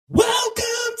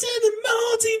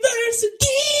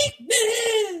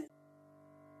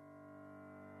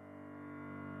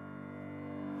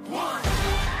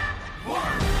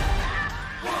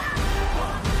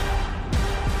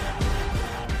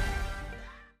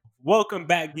Welcome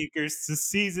back, geekers, to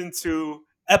season 2,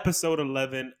 episode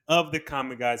 11 of the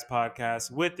Comic Guys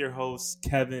podcast with your hosts,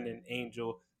 Kevin and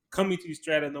Angel, coming to you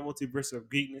straight out of the Multiverse of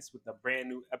Geekness with a brand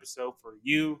new episode for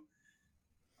you.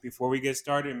 Before we get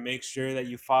started, make sure that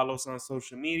you follow us on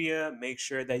social media, make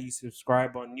sure that you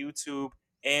subscribe on YouTube,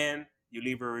 and you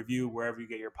leave a review wherever you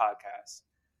get your podcasts.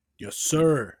 Yes,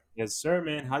 sir. Yes, sir,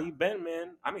 man. How you been,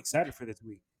 man? I'm excited for this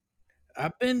week.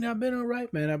 I've been all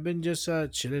right, man. I've been just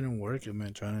chilling and working,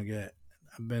 man. Trying to get.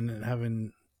 I've been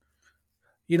having.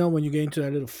 When you get into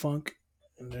that little funk,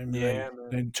 and then you're Yeah, like, man.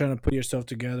 then trying to put yourself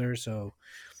together. So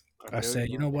I I feel you, said,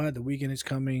 you man. know what, the weekend is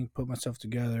coming. Put myself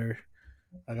together.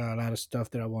 I got a lot of stuff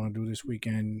that I want to do this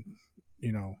weekend.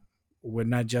 You know, with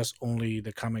not just only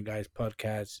the Comic Guys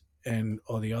podcast and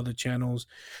all the other channels.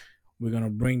 We're gonna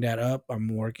bring that up. I'm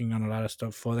working on a lot of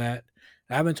stuff for that.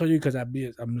 I haven't told you because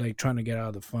I'm like trying to get out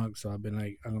of the funk. So I've been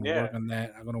like I'm gonna Yeah. work on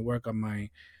that. I'm gonna work on my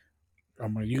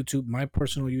YouTube, my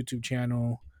personal YouTube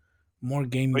channel, more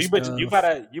gaming But you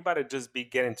stuff. better just be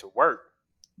getting to work.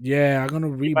 Yeah, I'm gonna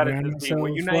You better rebrand just be.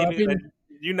 Well, myself. Well,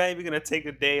 you're not even gonna take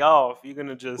a day off. You're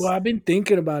gonna just. I've been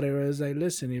thinking about it. Where it's like,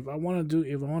 listen, if I want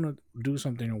to do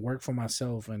something and work for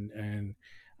myself, and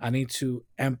I need to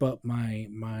amp up my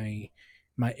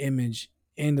image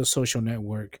in the social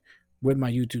network with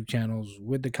my YouTube channels,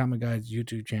 with the Comic Guys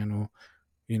YouTube channel,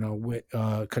 with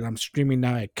because I'm streaming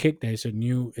now at Kick. There's a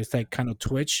new, it's like kind of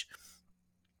Twitch.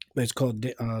 It's called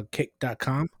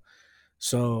Kick.com.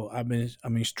 So I've been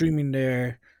streaming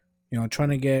there, trying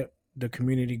to get the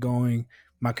community going.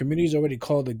 My community is already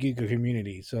called the Geeker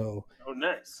community, so Oh,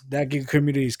 nice. that Geeker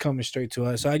community is coming straight to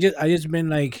us. So I just been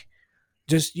like,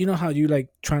 just how you like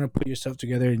trying to put yourself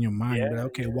together in your mind, but Yeah,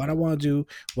 okay, yeah, what I want to do,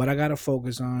 what I gotta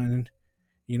focus on.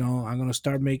 I'm gonna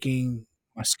start making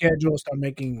my schedule, start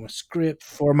making a script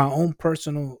for my own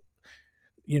personal,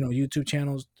 YouTube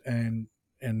channels and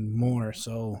more.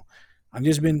 So I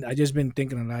just been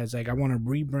thinking a lot. It's like I want to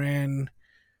rebrand,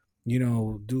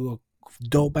 do a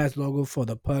dope ass logo for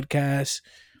the podcast.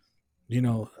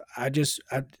 I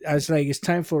it's like it's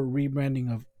time for a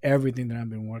rebranding of everything that I've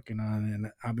been working on,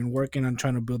 and I've been working on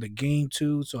trying to build a game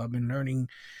too. So I've been learning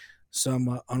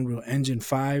some Unreal Engine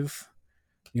 5.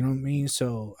 You know what I mean?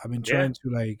 So I've been yeah. trying to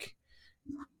like,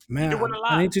 You're man, doing a I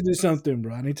lot. need to do something,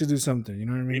 bro. I need to do something. You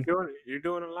know what I mean? You're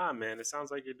doing a lot, man. It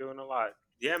sounds like you're doing a lot.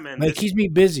 Yeah, man. But it This. keeps me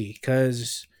busy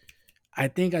because I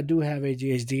think I do have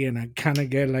ADHD, and I kind of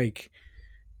get like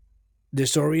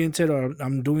disoriented, or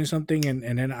I'm doing something, and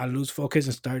then I lose focus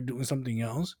and start doing something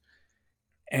else.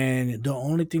 And the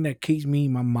only thing that keeps me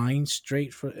my mind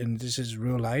straight for, and this is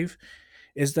real life,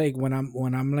 is like when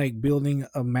I'm like building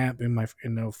a map in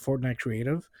the Fortnite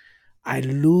creative, I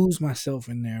lose myself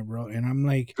in there, bro, and I'm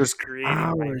like Just creating like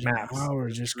hours and maps.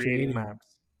 hours Just just creating creating. maps.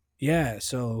 Yeah,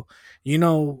 so you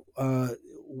know, uh,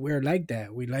 we're like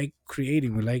that. We like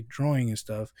creating, we like drawing and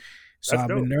stuff. So That's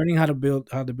I've been dope. learning how to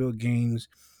build games.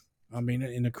 I mean,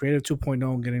 in the Creative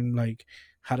 2.0, getting like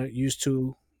how to used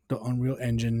to the Unreal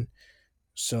Engine.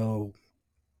 So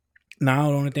now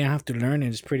the only thing I have to learn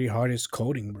is pretty hard is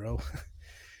coding, bro.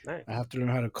 I Nice. have to learn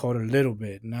how to code a little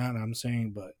bit. Not I'm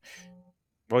saying, but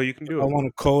Well, you can if do I it. want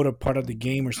to code a part of the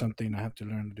game or something, I have to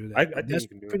learn to do that. I But think that's you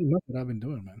can do it. pretty much what I've been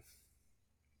doing, man.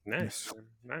 Nice, Yes, man.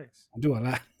 Nice. I do a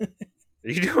lot.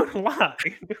 You're doing a lot.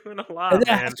 You're doing a And lot, then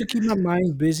I man. have to keep my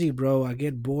mind busy, bro. I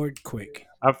get bored quick.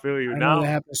 I feel you I don't know if now. that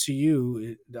happens to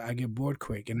you. I get bored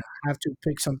quick, and I have to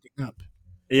pick something up.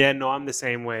 Yeah, no, I'm the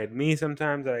same way. Me,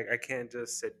 sometimes I can't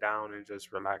just sit down and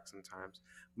just relax. Sometimes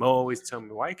Mo always tell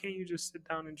me, "Why can't you just sit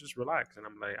down and just relax?" And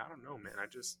I'm like, I don't know, man. I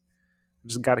just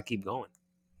got to keep going.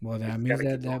 Well, I that just got means to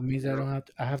keep that that going. means I don't have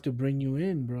to. I have to bring you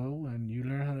in, bro, and you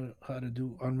learn how to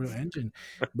do Unreal Engine,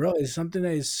 bro. It's something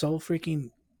that is so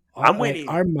freaking. I'm Like waiting.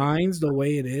 our minds, the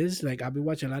way it is. Like I've been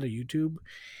watching a lot of YouTube,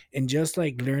 and just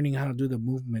like learning how to do the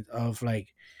movement of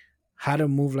like how to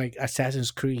move like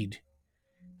Assassin's Creed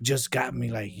just got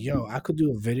me like, yo, I could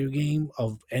do a video game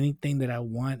of anything that I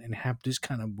want and have this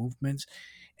kind of movements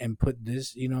and put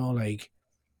this, like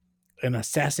an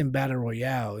assassin battle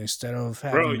royale instead of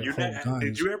Bro, having to you hold guns.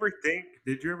 did you ever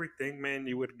think, man,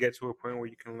 you would get to a point where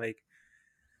you can like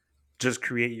just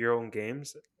create your own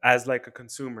games as like a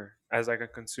consumer,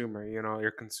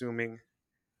 you're consuming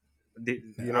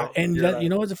And you're that,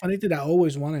 like, what's the funny thing? I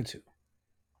always wanted to.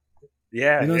 You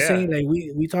yeah, know what I'm yeah. saying? Like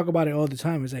we talk about it all the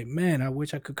time. It's like, man, I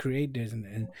wish I could create this,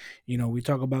 and we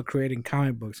talk about creating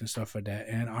comic books and stuff like that.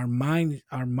 And our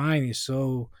mind is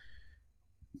so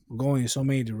going in so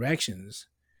many directions.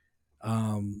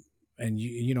 Um, and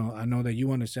I know that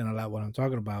you understand a lot what I'm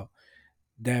talking about.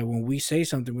 That when we say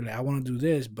something, we're like, I want to do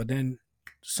this, but then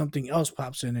something else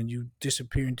pops in and you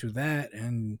disappear into that,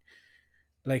 and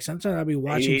Like sometimes I'll be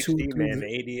watching two, ADHD, three, man.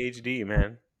 ADHD,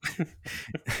 man.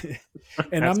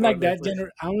 and That's I'm what like they that push.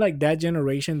 I'm like that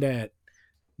generation that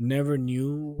never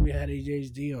knew we had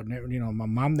ADHD or never, my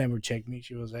mom never checked me.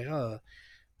 She was like, oh,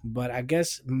 but I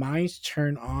guess mine's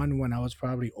turned on when I was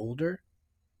probably older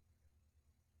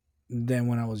than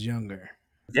when I was younger.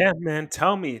 Yeah, man.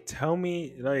 Tell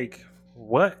me, like,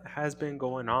 what has been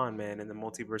going on, man, in the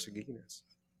multiverse of geekiness?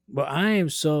 But I am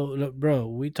so look, bro.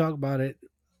 We talk about it.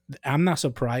 I'm not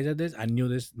surprised at this. I knew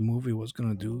this movie was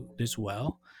gonna do this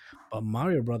well, but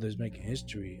Mario Brothers making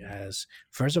history as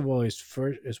first of all, it's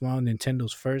one of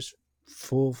Nintendo's first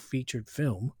full featured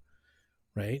film,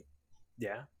 right?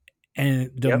 Yeah.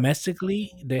 And Yep.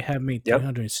 domestically, they have made Yep.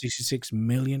 $366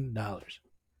 million.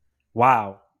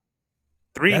 Wow.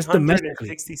 Three That's hundred and domestically,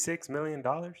 sixty-six million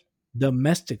dollars.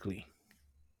 domestically,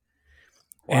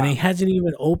 and it Wow. hasn't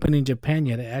even opened in Japan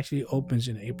yet. It actually opens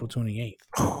in April 28th.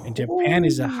 And Japan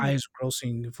is the Ooh. highest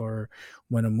grossing for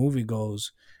when a movie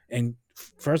goes. And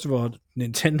first of all,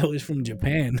 Nintendo is from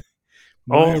Japan.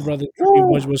 Mario Oh. Brothers pretty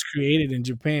much Woo. was created in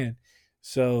Japan.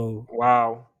 So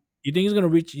Wow. you think it's gonna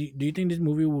reach? Do you think this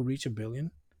movie will reach 1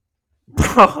 billion?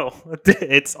 Bro,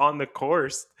 it's on the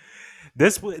course.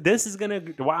 This is gonna,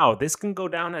 wow. This can go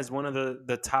down as one of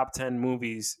the top 10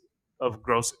 movies of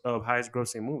highest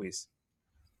grossing movies.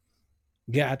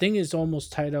 Yeah, I think it's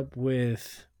almost tied up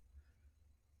with.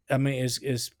 I mean,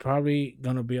 it's probably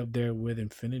gonna be up there with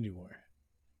Infinity War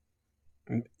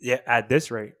Yeah, at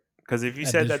this rate. Because if you at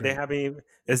said this that they rate. haven't even,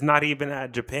 it's not even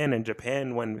at Japan. And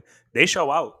Japan, when they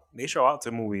show out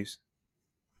to movies.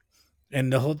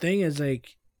 And the whole thing is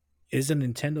like, it's a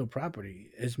Nintendo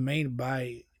property. It's made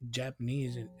by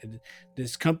Japanese, and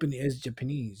this company is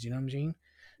Japanese. You know what I'm saying?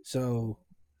 So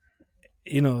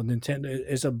Nintendo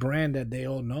is a brand that they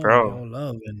all know and they Bro, all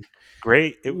love. And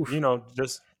great. oof,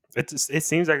 Just it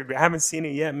seems like I haven't seen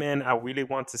it yet, man. I really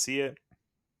want to see it,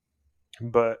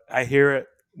 but I hear it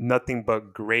nothing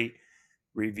but great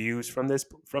reviews from this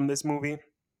movie.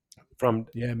 From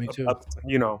yeah, me up, too. up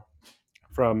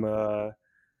from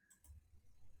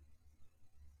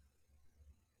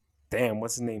damn,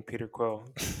 what's his name? Peter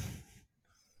Quill.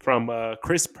 From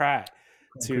Chris Pratt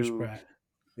From Chris to Pratt,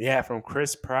 from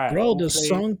Chris Pratt bro. who The played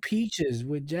song "Peaches"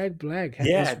 with Jack Black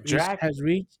yeah Jack. has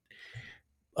reached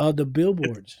the It's,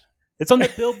 billboards. it's on the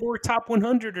Billboard Top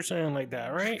 100 or something like that,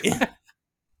 right?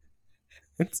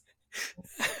 It's,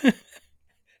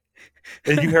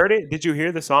 did you heard it? Did you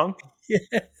hear the song? Yes.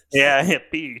 Yeah,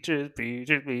 peaches,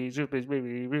 peaches, peaches, peaches,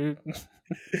 baby.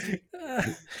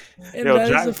 And Yo,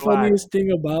 that is the Jack Black, funniest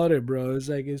thing about it, bro. It's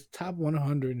like it's top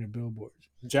 100 in the billboards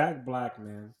Jack Black,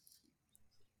 man.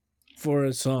 for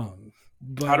a song.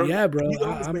 I But don't. yeah, bro, He's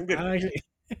always been good. I actually,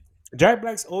 Jack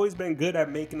Black's always been good at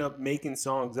making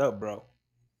songs up, bro.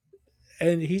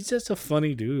 and he's just a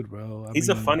funny dude, bro. I He's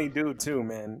a mean, funny dude too,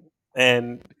 man.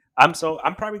 And I'm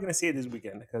probably gonna see it this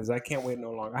weekend because I can't wait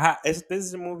no longer. This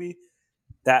is a movie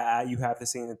that you have to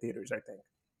see in the theaters. I think.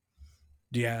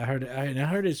 yeah, I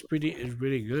heard it's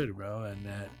really good, bro. And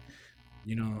that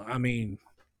I mean,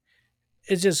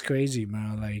 it's just crazy,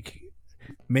 man. Like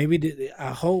maybe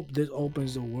I hope this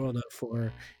opens the world up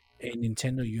for a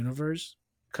Nintendo universe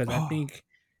because I Oh think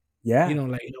yeah,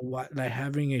 like what like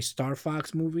having a Star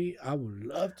Fox movie. I would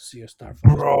love to see a Star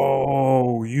Fox movie.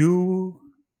 bro, yo,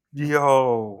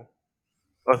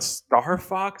 a Star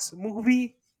Fox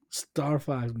movie, Star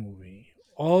Fox movie.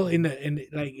 All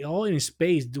like all in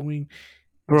space doing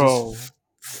just bro,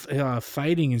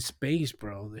 fighting in space,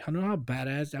 bro. I know how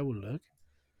badass that would look.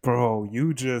 bro.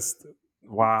 You just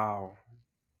wow.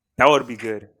 That would be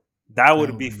good. That That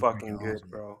would would be be freaking fucking good, awesome.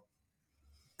 bro.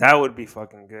 That would be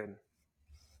fucking good.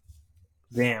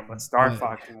 Damn, a Star But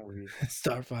Fox movie.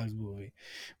 Star Fox movie.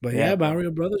 But Yeah, yeah, bro.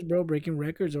 Mario Brothers, bro, breaking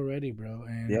records already, bro.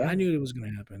 And I Yeah, knew it was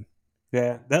gonna happen.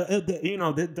 yeah.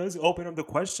 That does open up the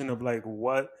question of like,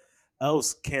 what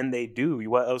else can they do?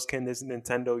 What else can this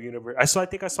Nintendo universe? I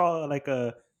think I saw like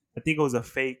I think it was a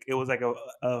fake. It was like a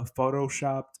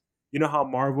photoshopped. You know how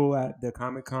Marvel at the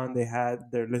Comic Con they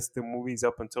had their list of movies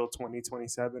up until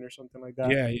 2027 or something like that.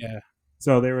 Yeah, yeah.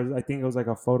 So there was, I think it was like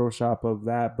a Photoshop of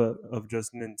that, but of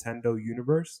just Nintendo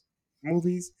Universe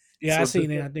movies. Yeah, I So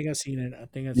seen it. I think I seen it. I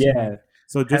think I seen it. yeah,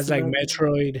 so just Has like imagine,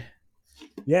 Metroid,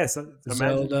 yeah, so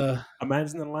Zelda.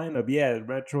 imagine the lineup. Yeah,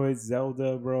 Metroid,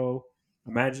 Zelda, bro.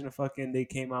 Imagine the fucking they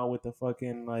came out with the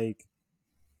fucking like,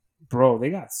 bro. They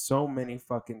got so many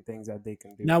fucking things that they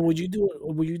can do, Now, man. would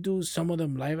you do some of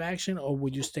them live action, or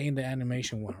would you stay in the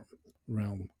animation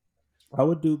realm? I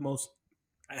would do most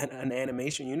an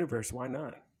animation universe. Why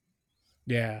not?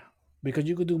 Yeah, because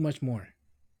you could do much more.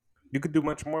 You could do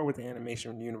much more with the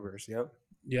animation universe. Yep.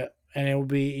 Yeah, and it will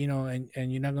be,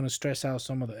 and you're not gonna stress out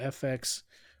some of the FX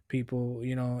people,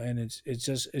 and it's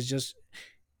just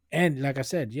and like I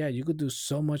said, yeah, you could do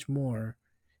so much more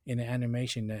in the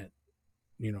animation that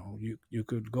you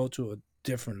could go to a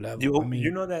different level. I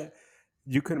You mean, know that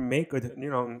you could make a,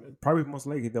 probably most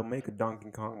likely they'll make a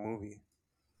Donkey Kong movie.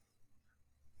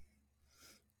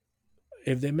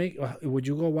 if they make, would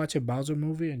you go watch a Bowser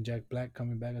movie and Jack Black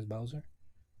coming back as Bowser?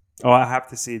 Oh, I have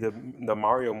to see the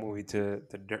Mario movie to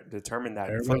determine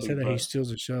that Everybody fully. said that he But steals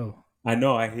the show. I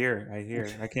know, I hear.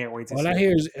 I can't wait to All see I it.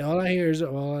 hear is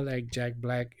all like Jack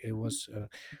Black. It was a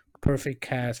perfect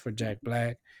cast for Jack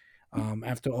Black.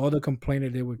 After all the complaint they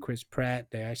did with Chris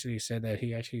Pratt, they actually said that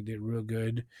he actually did real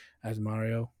good as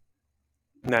Mario.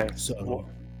 Nice. Well,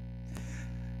 So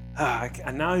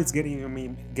and now it's getting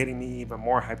me even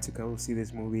more hyped to go see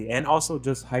this movie, and also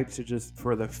just hyped to just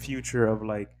for the future of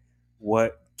like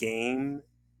what game,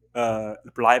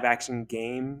 live action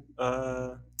game,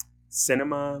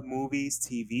 cinema, movies,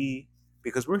 TV,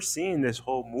 because we're seeing this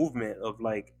whole movement of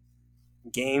like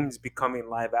games becoming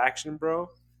live action,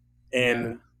 bro,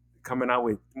 yeah, and coming out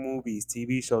with movies,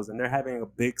 TV shows, and they're having a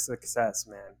big success,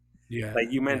 man. yeah,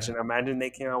 Like you yeah. mentioned, imagine they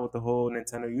came out with the whole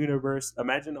Nintendo universe.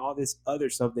 Imagine all this other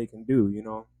stuff they can do, you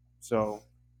know? So,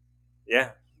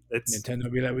 yeah, it's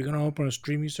Nintendo be like, we're gonna open a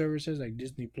streaming services like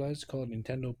Disney Plus called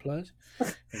Nintendo Plus,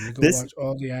 and you can this watch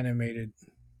all the animated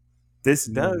this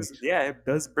does, movies. yeah, it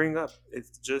does bring up,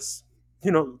 it's just,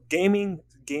 gaming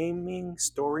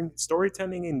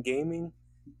storytelling in gaming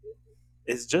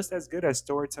is just as good as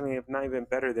storytelling, if not even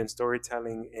better than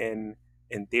storytelling in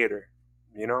theater,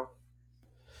 you know?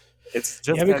 It's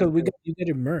Yeah, just as because good. you get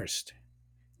immersed.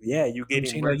 Yeah, you I'm get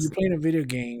saying like you immersed. playing a video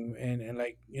game and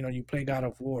like you play God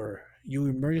of War, you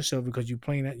immerse yourself because you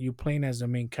playing as the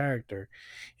main character,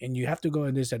 and you have to go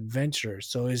in this adventure.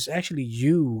 So it's actually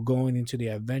you going into the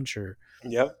adventure,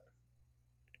 Yep.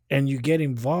 and you get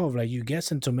involved, like you get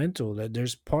sentimental. That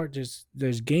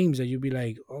there's games that you'll be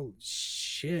like, oh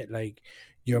shit, like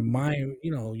your mind,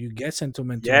 you get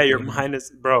sentimental Yeah, at your the end. mind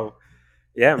is, bro.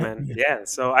 Yeah, man. Yeah.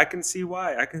 So I can see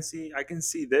why. I can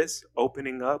see this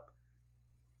opening up,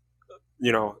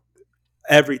 you know,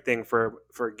 everything for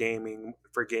gaming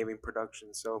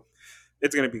production. So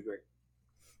it's gonna be great.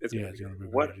 It's Yeah, gonna be it's gonna great. be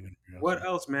great. What It's gonna be what awesome.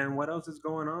 else, man? What else is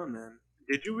going on, man?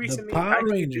 Did you The recently Power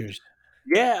actually did you Rangers.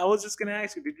 Yeah, I was just gonna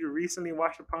ask you, did you recently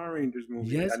watch the Power Rangers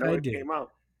movie? I Yes, know I it did. came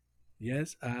out.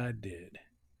 Yes, I did.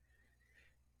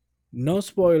 No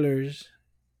spoilers.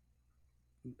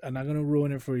 I'm not gonna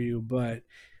ruin it for you, but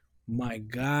my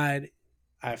God,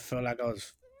 I felt like I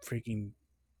was freaking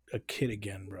a kid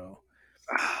again, bro.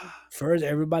 First,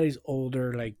 everybody's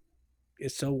older. Like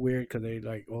it's so weird because they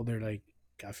like older. Like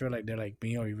I feel like they're like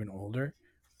me or even older,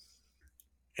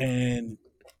 and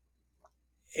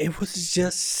it was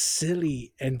just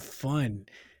silly and fun,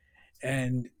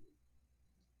 and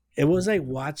it was like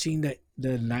watching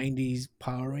the '90s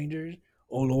Power Rangers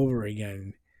all over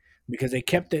again because they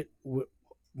kept it.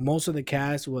 Most of the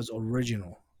cast was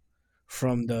original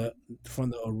from the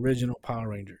original Power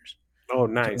Rangers. Oh,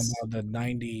 I'm talking nice. about the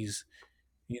 '90s,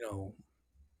 you know,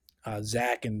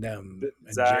 Zach and them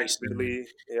and Zach, Jason Billy,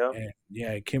 yep. and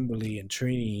yeah, Kimberly and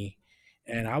Trini,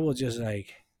 and I was just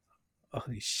like,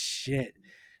 holy shit,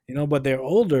 But they're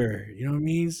older, you know what I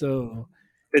mean? So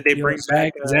Did they bring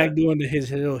back Zach doing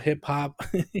his little hip hop,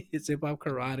 his hip hop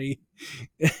karate.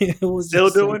 It was still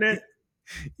just like, doing it?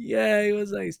 yeah, it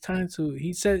was like it's time to.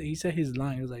 He said his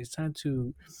line. It was like it's time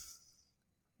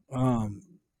um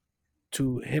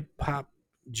to hip hop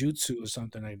jutsu or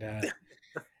something like that.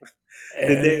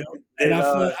 Did And they and did I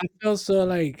felt so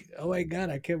like, oh my god,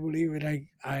 I can't believe it. Like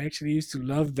I actually used to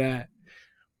love that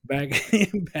back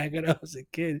back when I was a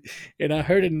kid, and I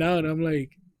heard it now, and I'm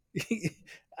like,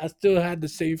 I still had the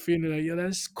same feeling. Like, yo,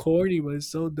 that's corny, but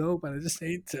it's so dope at the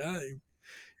same time.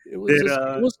 did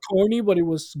It was corny, but it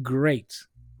was great.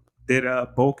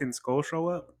 Bulk and Skull show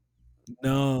up?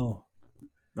 No,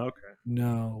 Okay.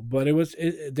 no, but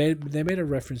they made a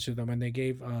reference to them, and they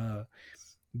gave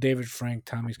David Frank,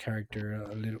 Tommy's character,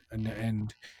 a little in the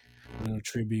end, a little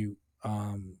tribute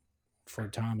for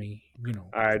Tommy,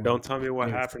 All right, for don't tell me what David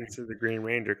happened Frank. to the Green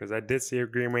Ranger because I did see a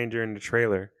Green Ranger in the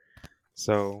trailer.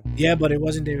 So, Yeah, but it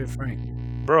wasn't David Frank.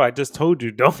 bro, I just told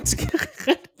you don't.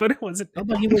 But it wasn't. No,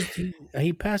 but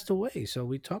he passed away, so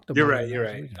we talked You're about it right. You're last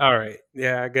right. weekend. All right.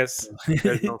 Yeah, I guess So,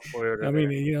 there's no spoiler I mean,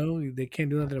 there. they can't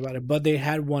do nothing about it. But they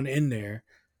had one in there,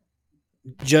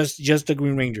 just the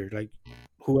Green Ranger, like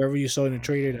whoever you saw in the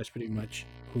trailer. That's pretty much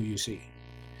who you see.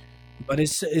 But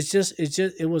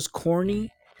it was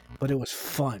corny, but it was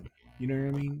fun. You know what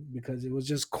I mean? Because it was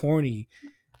just corny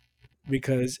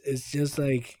because it's just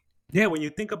like. Yeah, when you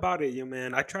think about it, you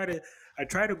man, I try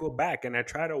to go back and I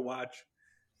tried to watch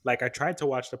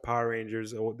the Power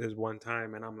Rangers this one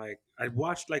time, and I'm like, I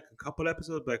watched like a couple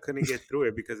episodes, but I couldn't get through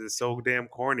it because it's so damn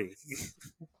corny.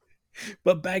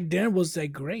 But back then was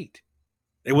like great.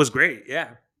 It was great,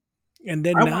 yeah. And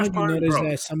then I now watched you Power, notice bro,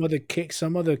 that some of the kicks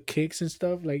and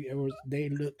stuff, like it was they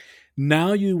look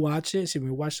now you watch it. See,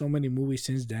 we watched so many movies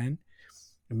since then,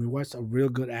 and we watched a real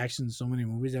good action in so many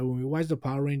movies that when we watch the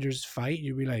Power Rangers fight,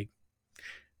 you'd be like,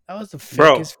 that was the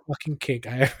bro, fakest fucking kick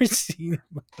I ever seen.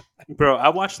 bro. I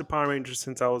watched the Power Rangers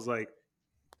since I was like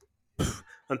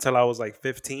until I was like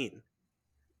 15.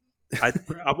 I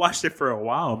I watched it for a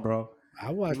while, bro.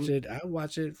 It was- I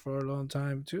watched it for a long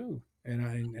time too.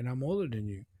 And I'm older than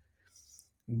you.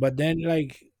 But then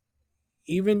like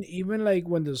even like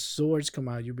when the swords come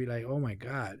out, you'll be like, oh my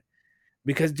god.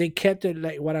 Because they kept it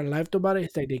like what I liked about it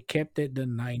is like they kept it the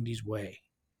 90s way.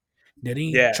 They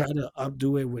didn't yeah, try to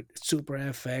updo it with super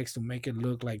FX to make it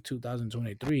look like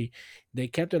 2023. They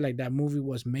kept it like that movie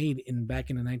was made in back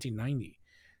in the 1990s.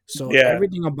 So yeah,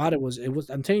 everything about it was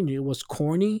I'm telling you, it was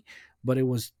corny, but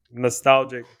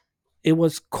nostalgic. it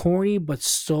was corny but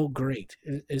so great.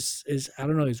 It's I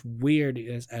don't know, it's weird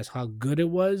as how good it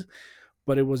was,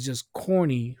 but it was just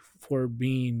corny for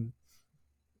being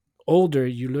older.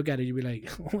 You look at it, you be like,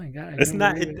 oh my god, I It's can't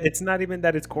not. believe it. It's not even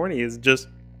that it's corny. It's just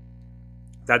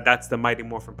that's the Mighty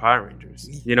Morphin Power Rangers.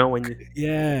 You know when you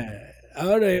Yeah.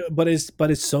 All right, but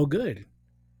it's so good.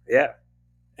 yeah.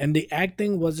 And the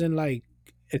acting wasn't like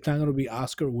it's not gonna be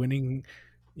Oscar winning,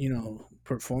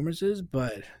 performances,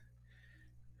 but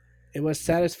it was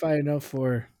satisfying enough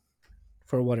for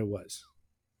what it was.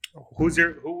 Who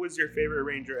was your favorite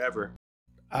Ranger ever?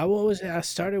 I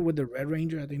started with the Red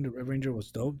Ranger. I think the Red Ranger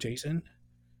was dope, Jason.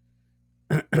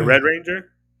 The Red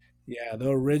Ranger. Yeah, the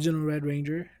original Red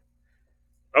Ranger.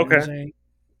 You know what I'm Okay. saying?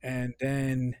 And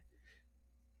then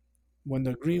when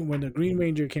the Green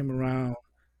Ranger came around,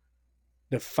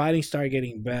 the fighting started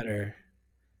getting better.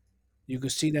 You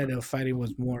could see that the fighting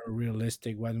was more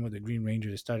realistic when with the Green Ranger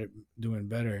they started doing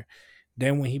better.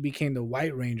 Then when he became the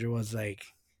White Ranger was like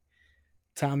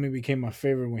Tommy became my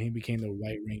favorite when he became the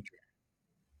White Ranger.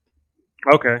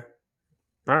 Okay.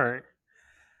 All right.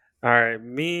 All right.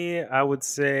 Me, I would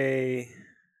say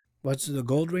What's the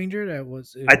Gold Ranger?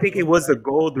 I think it was the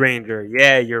Gold Ranger.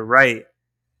 Yeah, you're right.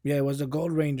 Yeah, it was the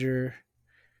Gold Ranger,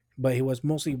 but he was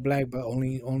mostly black, but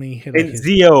only hit like And his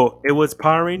Zeo, it was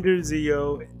Power Ranger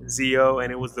Zeo,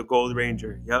 and it was the Gold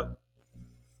Ranger. Yep.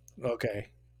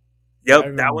 okay. Yeah, I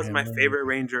Yep, that remember was him. my I remember favorite him.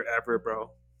 Ranger ever,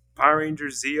 bro. Power Ranger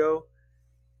Zeo,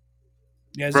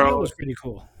 Yeah, Zeo bro. was pretty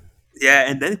cool. Yeah,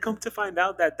 and then come to find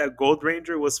out that that Gold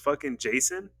Ranger was fucking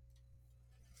Jason.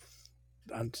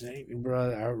 I'm saying,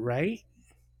 bro, right?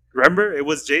 Remember, it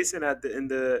was Jason at the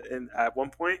in at one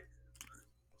point.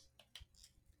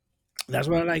 That's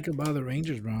what I like about the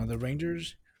Rangers, bro. The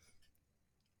Rangers,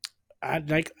 I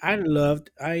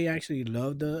actually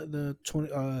loved the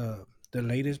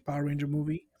latest Power Ranger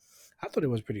movie. I thought it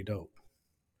was pretty dope.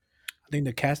 I think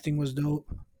the casting was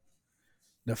dope.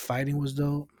 The fighting was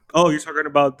dope. Oh, you're talking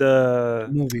about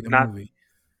the The not movie,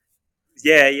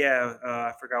 yeah yeah.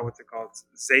 I forgot what's it called.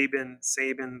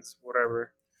 Sabins,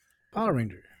 whatever. Power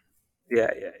Ranger,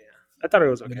 Yeah yeah yeah. I thought it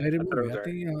was the okay. latest I thought it movie. was I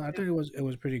alright. think I thought it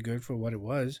was pretty good for what it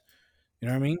was. You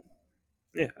know what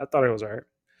Yeah, I thought it was alright.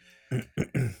 I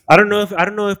mean? I don't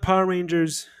know if Power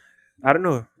Rangers. I don't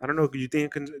know. Do you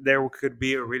think there could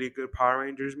be a really good Power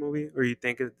Rangers movie, or you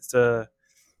think it's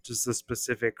just a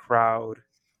specific crowd,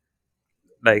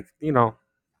 like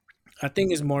I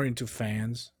think it's more into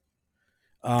fans.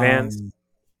 fans? Um,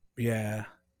 yeah.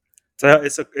 So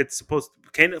it's supposed to,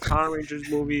 can a Power Rangers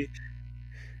movie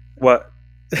what?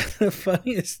 The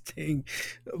funniest thing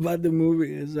about the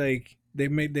movie is like they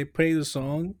play the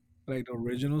song, like the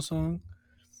original song.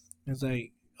 It's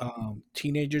like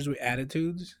teenagers with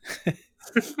attitudes.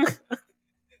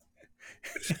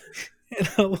 And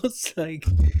I was like,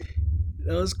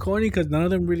 that was corny because none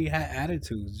of them really had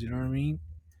attitudes. You know what I mean?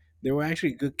 They were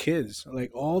actually good kids.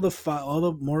 Like all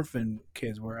the Morphin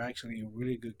kids were actually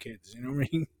really good kids. You know what I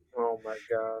mean? Oh my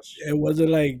gosh! It wasn't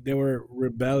like they were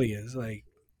rebellious, like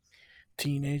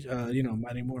teenage,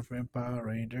 Mighty Morphin Power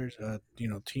Rangers,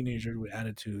 teenagers with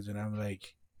attitudes. And I'm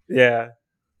like, Yeah,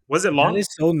 was it that long? is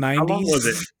so How long 90s. was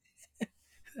it?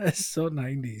 That's so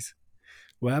 90s.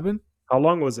 What happened? How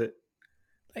long was it?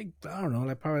 Like I don't know,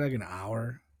 like probably like an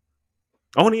hour.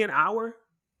 Only an hour?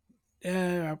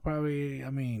 Yeah, I probably. I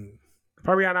mean,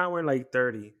 Probably an hour and like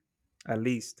 30, at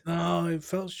least. no, it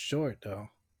felt short though.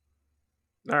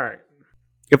 All right.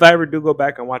 If I ever do go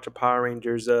back and watch a Power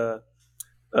Rangers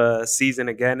season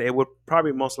again, it would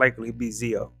probably most likely be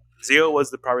Zeo. Zio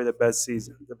was the probably the best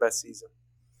season. The best season.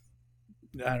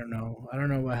 I don't know. I don't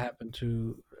know what happened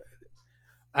to.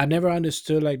 I never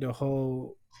understood like the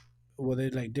whole. Were they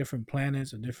like different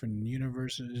planets or different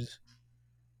universes?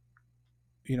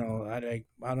 I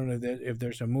don't know if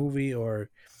there's a movie or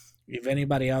if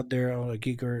anybody out there or the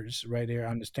geekers right there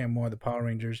understand more of the Power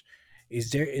Rangers.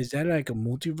 Is that like a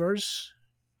multiverse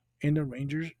in the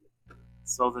Rangers?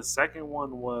 So the second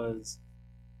one was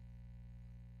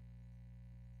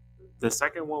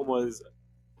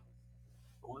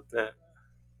what the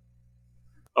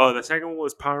oh the second one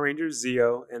was Power Rangers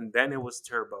Zeo, and then it was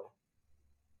Turbo,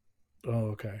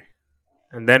 Oh, okay.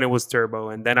 and then it was Turbo,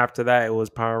 and then after that it was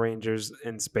Power Rangers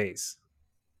in space.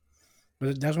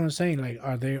 But that's what I'm saying. Like,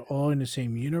 are they all in the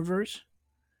same universe,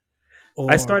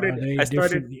 I or started. are they I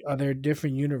started. different? Are there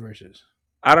different universes?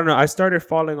 I don't know. I started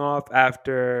falling off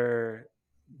after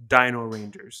Dino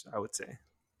Rangers. I would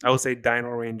say Dino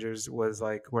Rangers was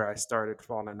like where I started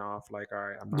falling off. Like, all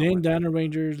right, I'm not Then watching. Dino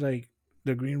Rangers, like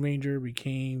the Green Ranger,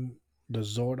 became the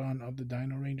Zordon of the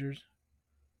Dino Rangers.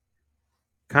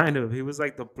 Kind of. He was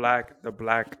like the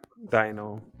black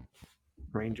Dino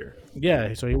Ranger.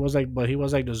 Yeah, so he was like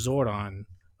the Zordon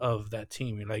of that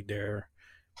team, like their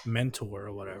mentor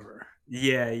or whatever.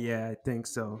 Yeah, yeah, I think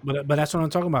so. But that's what I'm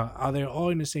talking about. Are they all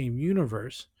in the same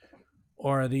universe,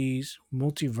 or are these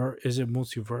multiverse? Is it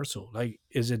multiversal? Like,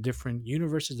 is it different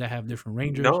universes that have different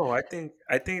Rangers? No, I think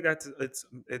that's it's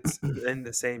in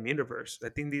the same universe. I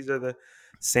think these are the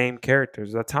same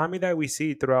characters. The Tommy that we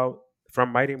see throughout from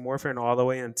Mighty Morphin all the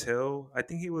way until I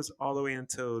think he was all the way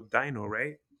until Dino,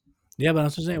 right? Yeah, but I'm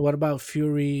just saying. What about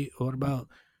Fury? What about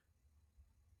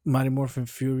Mighty Morphin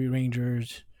Fury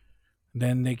Rangers?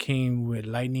 Then they came with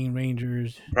Lightning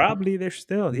Rangers, Probably they're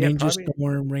still, yeah, Ninja probably.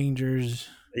 Storm Rangers.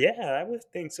 Yeah, I would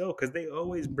think so because they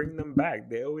always bring them back.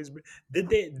 They always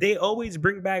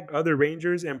bring back other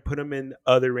Rangers and put them in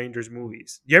other Rangers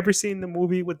movies. You ever seen the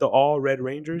movie with the all Red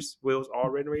Rangers? Will's all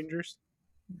Red Rangers?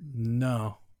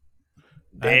 No,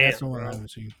 that's the Damn, one I bro.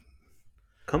 haven't seen.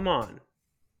 Come on.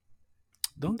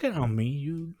 Don't get on me,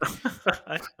 you.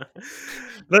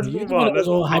 Let's You're move the one on. that was Let's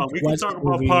all move hyped on. to We can watch talk this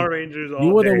about movie. Power Rangers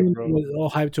You all were the day, one that bro. was all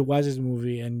hyped to watch this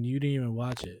movie, and you didn't even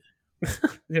watch it.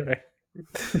 You're right.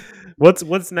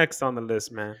 What's next on the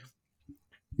list, man?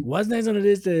 What's next on the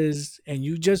list is, and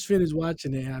you just finished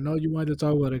watching it. I know you wanted to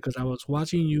talk about it because I was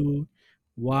watching you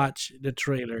watch the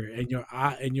trailer, and your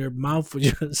eye and your mouth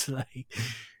was just like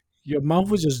your mouth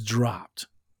was just dropped.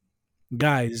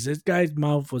 Guys, this guy's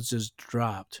mouth was just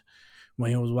dropped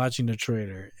when he was watching the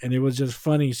trailer, and it was just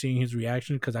funny seeing his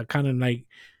reaction because I kind of like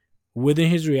within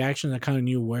his reaction, I kind of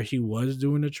knew where he was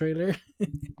doing the trailer.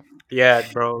 Yeah,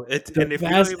 bro. It's The and if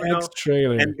you don't Fast even X know,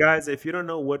 trailer. and guys, if you don't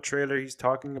know what trailer he's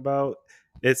talking about,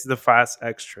 it's the Fast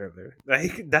X trailer.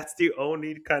 Like that's the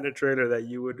only kind of trailer that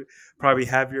you would probably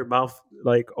have your mouth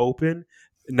like open,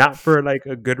 not for like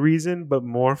a good reason, but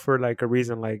more for like a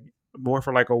reason like more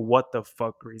for like a what the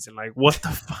fuck reason. Like what the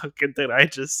fuck did I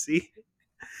just see?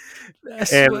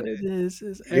 That's And what it is.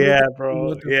 It's yeah, everything. bro.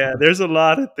 What the Yeah, fuck? there's a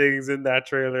lot of things in that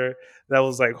trailer that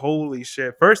was like, holy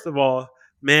shit. First of all,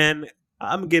 man,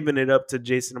 I'm giving it up to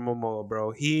Jason Momoa,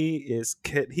 bro. He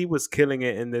was killing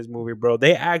it in this movie, bro.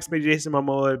 They asked me, Jason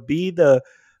Momoa, be the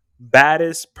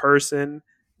baddest person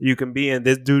you can be, and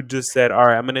this dude just said, "All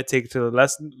right, I'm gonna take it to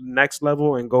the next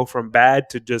level and go from bad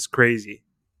to just crazy."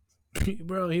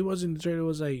 Bro, he was in the trailer.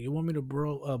 Was like, you want me to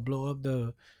blow up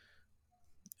the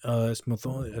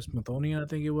Smithsonian? I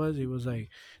think it was. He was like,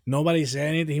 nobody said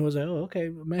anything. He was like, oh, okay,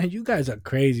 man, you guys are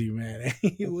crazy, man.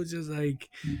 He was just like,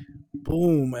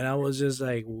 boom, and I was just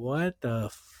like, what the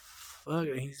fuck?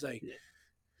 And he's like,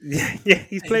 Yeah, yeah,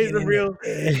 he take plays it a in the real.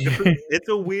 air. It's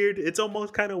a weird. It's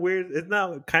almost kind of weird. It's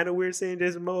not kind of weird saying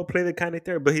Jason Momoa play the kind of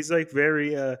character, but he's like very.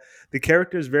 The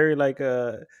character is very like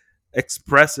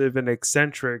expressive and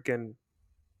eccentric, and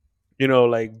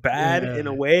like bad Yeah, in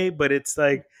a way. But it's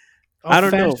like a I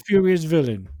don't Fast know. Furious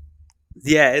villain.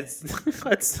 Yeah, it's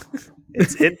it's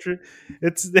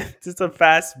it's it's a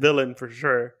fast villain for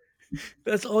sure.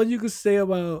 That's all you could say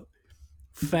about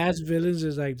fast villains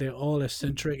is like they're all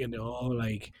eccentric and they're all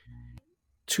like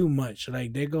too much.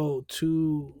 Like they go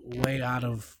too way out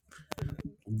of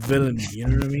villainy. You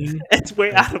know what I mean? It's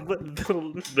way Like, out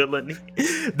of villainy.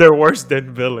 They're worse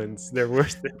than villains. They're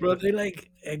worse than bro, they like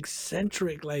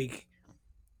eccentric. Like,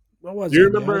 what was Do you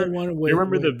it? The other remember? one Do you with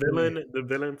remember the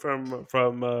villain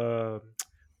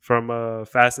from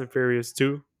Fast and Furious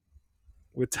 2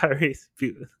 with Tyrese?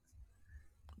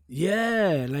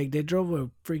 yeah, like they drove a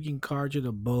freaking car to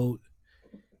the boat.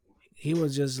 He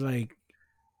was just like,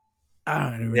 I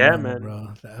don't even Yeah, know, man.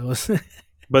 bro. That was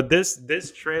But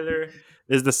this trailer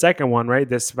is the second one, right?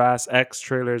 This Fast X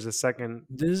trailer is the second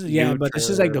This is yeah, new but this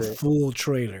is like trailer. the full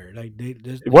trailer. Like they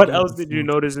What gave else the did you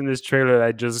full notice in this trailer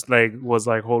that just like was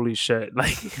like holy shit?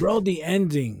 Like bro. The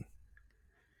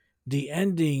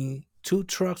ending. Two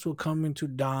trucks will come into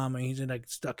Dom, and he's like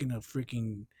stuck in a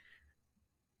freaking.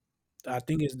 I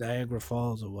think it's Niagara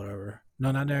Falls or whatever.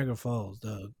 No, not Niagara Falls.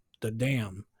 The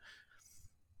dam.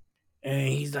 And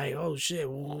he's like, "Oh shit!"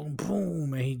 Boom,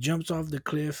 boom, and he jumps off the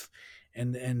cliff,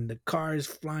 and the car is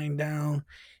flying down,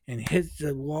 and hits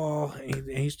the wall, and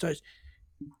he starts.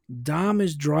 Dom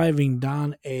is driving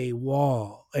down a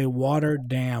wall, a water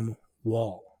dam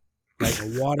wall, like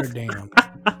a water dam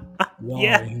wall,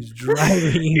 yeah, and he's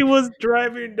driving. he was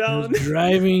driving He was down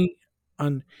driving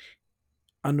on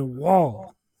on the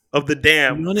wall. of the Do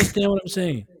dam. you understand what I'm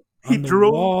saying? He On the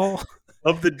drove wall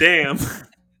of the dam.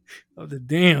 of the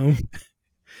dam,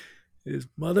 this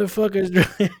motherfucker's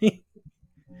driving.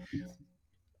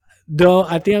 Though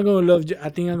I think I'm gonna love. I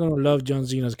think I'm gonna love John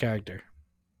Cena's character.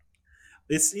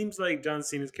 It seems like John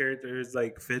Cena's character is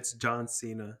like fits John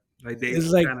Cena. Like they It's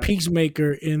like kind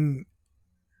Peacemaker in.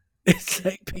 It's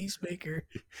like Peacemaker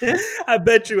of. I in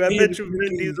bet you, Vin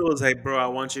freaking. Diesel was like, bro, I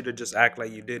want you to just act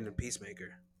like you did in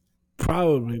Peacemaker.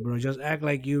 Probably, bro. Just act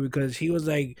like you because he was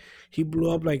like he blew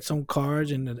up like some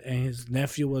cars and his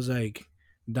nephew was like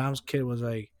Dom's kid was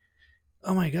like,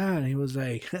 oh my god. And he was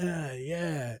like, "Ah,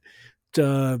 yeah,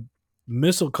 the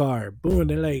missile car, boom. And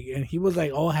they're like, and he was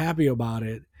like all happy about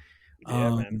it. Yeah,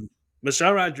 man. Um,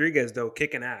 Michelle Rodriguez though,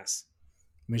 kicking ass,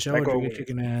 Michelle like Rodriguez always.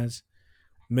 kicking ass.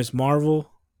 Miss Marvel,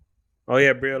 Oh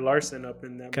yeah, Brie Larson up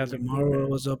in that movie Captain too, Marvel man.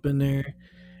 was up in there.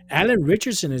 Alan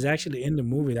Richardson is actually in the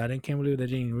movie. I didn't can't believe they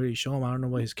didn't really show him. I don't know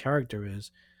what his character is.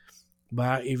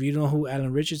 But if you know who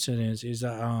Alan Richardson is he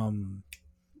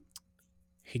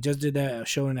just did that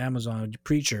show in Amazon,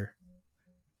 Preacher.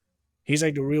 He's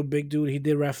like the real big dude. He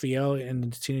did Raphael in the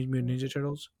Teenage Mutant Ninja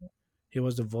Turtles. He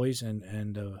was the voice and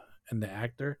the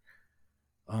actor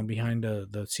behind the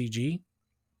CG.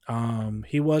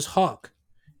 He was Hawk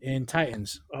in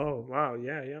Titans. Oh wow,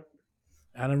 yeah, yeah.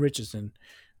 Alan Richardson.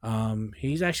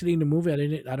 He's actually in the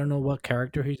movie. I don't know what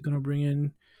character he's gonna bring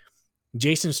in.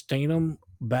 Jason Statham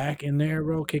back in there,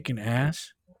 bro, kicking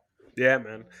ass. Yeah,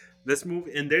 man. This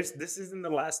movie and this isn't the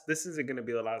last. This isn't gonna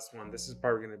be the last one. This is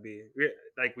probably gonna be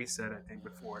like we said. I think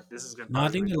before. This is No, I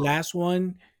probably think gonna the go. last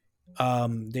one,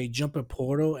 they jump a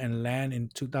portal and land in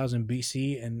 2000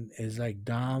 BC, and it's like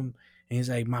Dom, and he's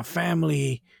like, "My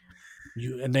family."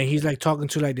 You and then he's like talking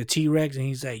to like the T Rex, and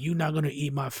he's like, "You're not gonna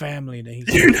eat my family." And then he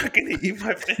You're start not gonna eat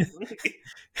my family.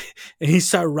 and he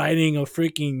start riding a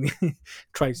freaking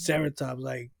triceratops,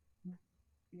 like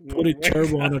put Oh a my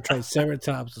turbo on a god.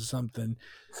 triceratops or something.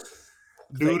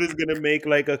 It's Dude like is gonna make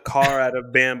like a car out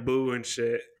of bamboo and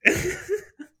shit.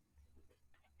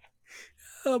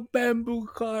 a bamboo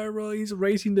car, bro. He's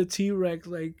racing the T Rex.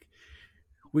 Like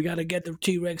we gotta get the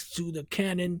T Rex to the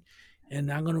cannon,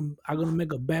 and I'm gonna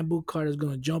make a bamboo car that's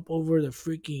gonna jump over the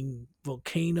freaking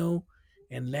volcano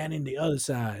and land in the other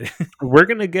side. We're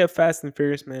gonna get Fast and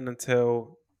Furious, man,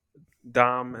 So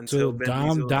until Vin Dom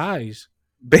Diesel, dies.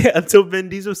 until Vin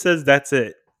Diesel says that's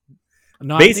it.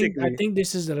 No, I Basically, think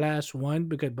this is the last one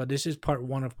because but this is part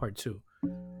one of part two.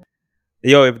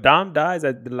 yo, if Dom dies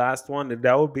at the last one,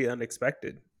 that would be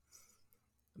unexpected.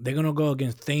 They're gonna go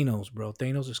against Thanos, bro.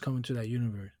 Thanos is coming to that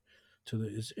universe. To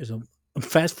the it's a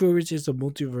Fast Furious is a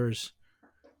multiverse,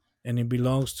 and it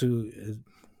belongs to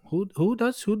who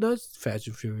does Fast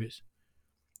and Furious?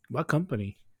 What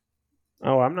company?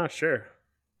 Oh, I'm not sure.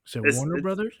 Is it It's Warner it's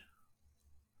Brothers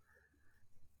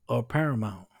or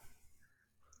Paramount?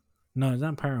 No, it's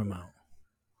not Paramount.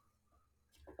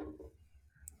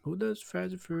 Who does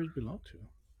Fast and Furious belong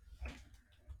to?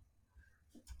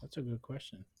 That's a good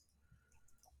question.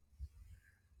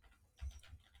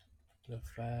 The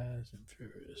Fast and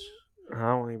Furious. I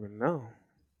don't even know.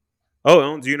 Oh, it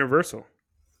owns Universal.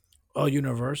 Oh,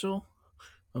 Universal.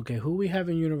 Okay, who we have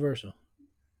in Universal?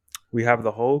 We have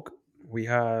the Hulk. We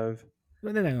have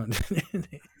Well, they're not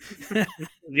gonna-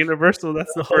 Universal.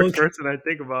 That's the first Hulk. person I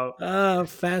think about.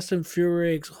 Fast and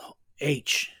Furious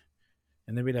H.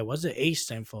 And they'd be like, what's the H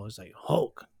stand for? It's like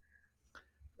Hulk.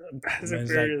 And Fast then and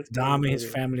it's like Furious Dom and his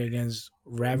 2030. family against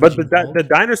But ravaging the Hulk.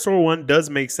 dinosaur one does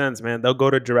make sense, man. They'll go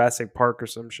to Jurassic Park or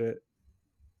some shit.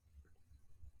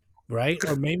 Right?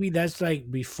 Or maybe that's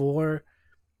like before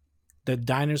the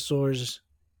dinosaurs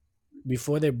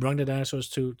before they brought the dinosaurs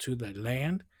to the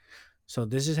land. So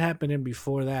this is happening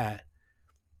before that.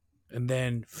 And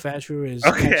then Fast Furious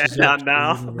Okay, catches up to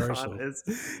now hold on. Universal.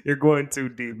 You're going too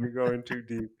deep. You're going too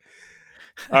deep.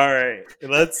 All right,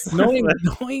 let's. Knowing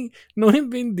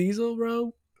Vin Diesel,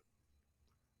 bro.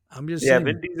 I'm just Yeah, saying.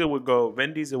 Vin Diesel would go.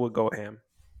 Vin Diesel would go ham.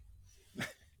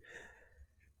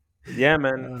 Yeah,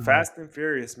 man. Uh, Fast and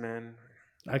Furious, man.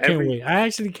 I can't Every wait. I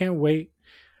actually can't wait.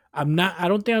 I'm not. I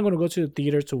don't think I'm gonna go to the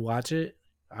theater to watch it.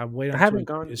 I wait I until haven't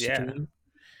gone. it's Yeah, streamed.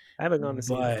 I haven't gone to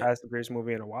see a But Fast and Furious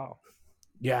movie in a while.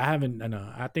 yeah, I haven't.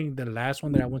 No, I think the last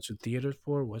one that I went to theaters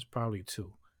for was probably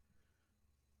two.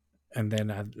 And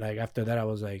then like after that, I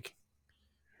was like,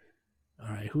 all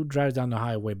right, who drives down the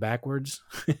highway backwards?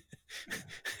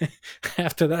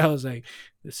 After that, I was like,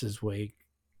 this is way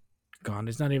gone.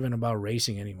 It's not even about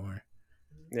racing anymore.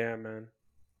 Yeah, man.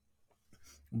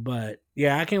 But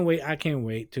yeah, I can't wait. I can't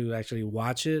wait to actually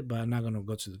watch it. But I'm not gonna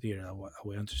go to the theater. I'll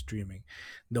wait until streaming.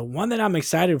 The one that I'm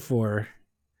excited for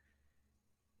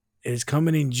is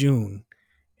coming in June,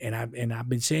 and I've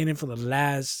been saying it for the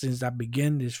last since I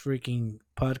began this freaking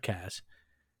podcast.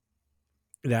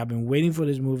 That I've been waiting for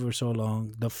this movie for so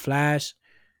long. The Flash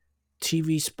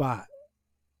TV spot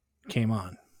came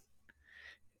on,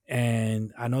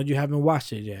 and I know you haven't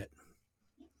watched it yet,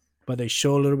 but they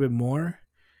show a little bit more.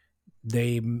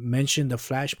 They mentioned the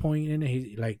flashpoint in it.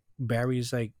 He like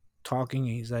Barry's like talking.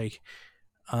 And he's like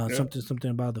Yeah.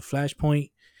 something about the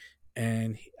flashpoint,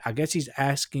 and I guess he's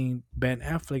asking Ben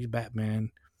Affleck's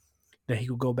Batman that he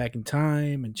could go back in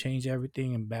time and change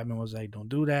everything. And Batman was like, "Don't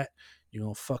do that. You're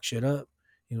gonna fuck shit up."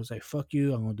 He was like, "Fuck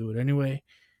you. I'm gonna do it anyway."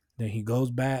 Then he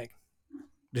goes back.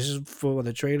 This is for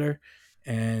the trailer,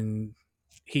 and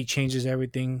he changes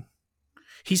everything.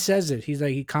 He says it. He's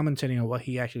like he commenting on what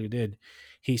he actually did.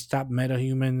 He stopped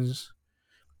metahumans,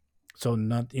 so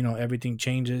not everything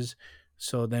changes.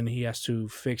 So then he has to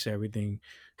fix everything.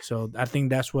 So I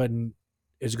think that's what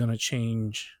is gonna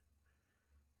change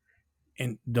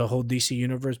in the whole DC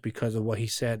universe because of what he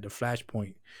said, the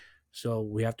Flashpoint. So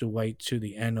we have to wait to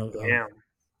the end of Damn.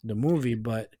 the movie.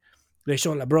 But they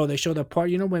show like bro, they show the part.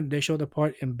 You know when they show the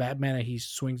part in Batman that he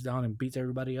swings down and beats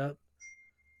everybody up.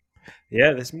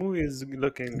 Yeah, this movie is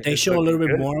looking They is show a little looking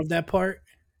bit good. more of that part.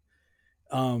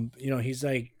 He's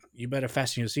like, "You better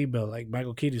fasten your seatbelt." Like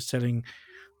Michael Keaton is telling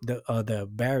the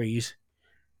Barrys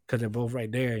because they're both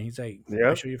right there, and he's like, "Make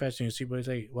Yep. sure you fasten your seatbelt." He's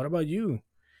like, "What about you?"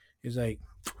 He's like,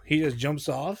 he just jumps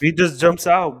off. He just jumps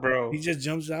out, He bro. just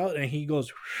jumps out and he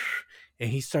goes, and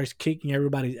he starts kicking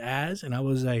everybody's ass, and I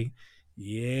was like,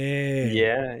 "Yeah,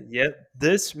 Yeah, yeah.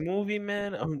 This movie,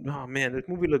 man. Oh man, this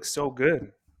movie looks so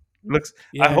good. Looks. I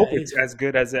yeah." hope it's as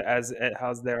good as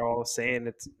as they're all saying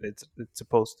it's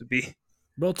supposed to be.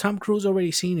 Bro, Tom Cruise already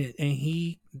seen it, and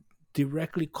he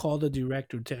directly called the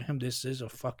director to tell him this is a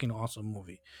fucking awesome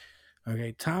movie.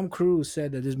 Okay, Tom Cruise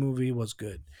said that this movie was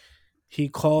good. He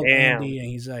called Damn, Andy and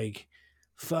he's like,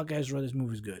 "Fuck Ezra, this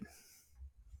movie's good."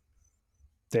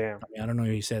 damn. I mean, I don't know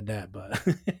if he said that, but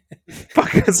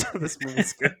Fuck, this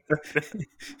movie's good.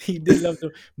 he did love the,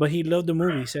 but he loved the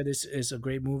movie. He said it's a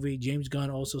great movie. James Gunn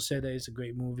also said that it's a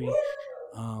great movie.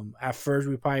 At first,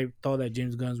 we probably thought that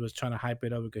James Gunn was trying to hype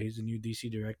it up because he's a new DC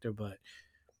director, but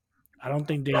I don't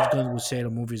think James Gunn would say the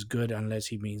movie's good unless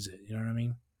he means it. You know what I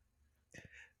mean?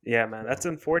 Yeah, man. That's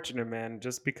unfortunate, man.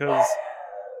 Just because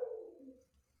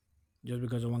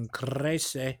of one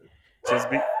crazy. Just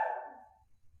be,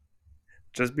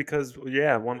 just because,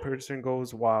 yeah, one person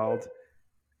goes wild,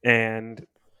 and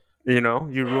you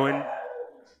ruin,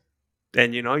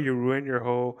 you ruin your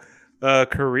whole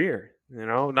career.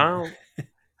 Now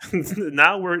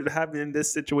now we're having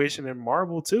this situation in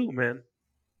Marvel too, man.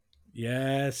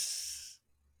 Yes.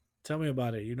 Tell me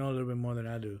about it. You know a little bit more than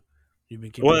I do. You've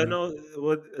been keeping Well, up. no,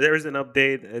 well, there's an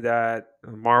update that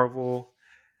Marvel,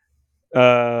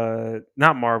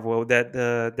 not Marvel, that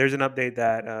there's an update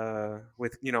that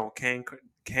with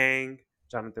Kang,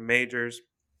 Jonathan Majors.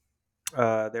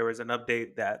 There was an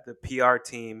update that the PR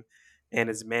team and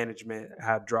his management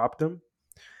have dropped him.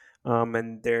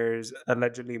 And there's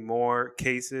allegedly more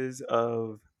cases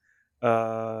of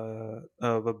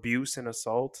abuse and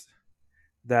assault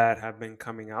that have been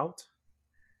coming out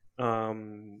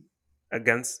um,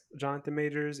 against Jonathan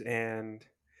Majors, and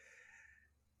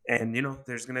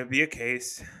there's gonna be a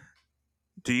case.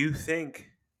 Do you think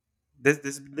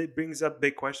this brings up a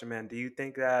big question, man? Do you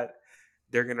think that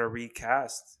they're gonna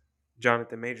recast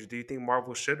Jonathan Majors? Do you think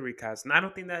Marvel should recast? And I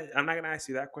don't think that. I'm not gonna ask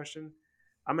you that question.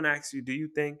 I'm gonna ask you: do you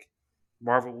think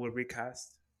Marvel would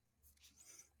recast?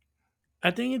 I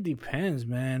think it depends,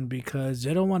 man, because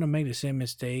they don't want to make the same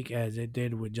mistake as they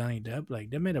did with Johnny Depp.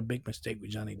 Like they made a big mistake with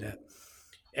Johnny Depp.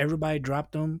 Everybody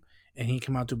dropped him, and he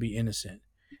came out to be innocent.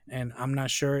 And I'm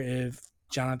not sure if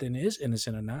Jonathan is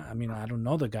innocent or not. I mean, I don't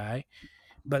know the guy,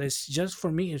 but it's just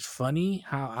for me. It's funny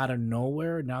how out of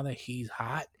nowhere, now that he's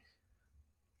hot,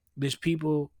 these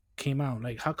people came out.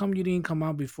 Like, how come you didn't come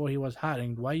out before he was hot,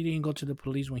 and why you didn't go to the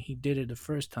police when he did it the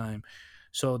first time,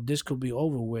 so this could be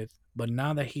over with? But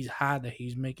now that he's hot, that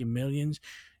he's making millions,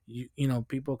 you know,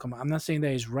 people come. I'm not saying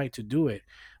that it's right to do it,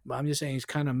 but I'm just saying it's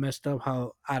kind of messed up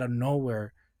how out of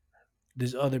nowhere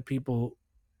these other people,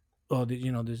 or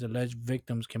you know, these alleged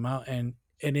victims came out, and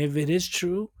if it is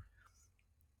true,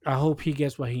 I hope he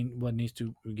gets what needs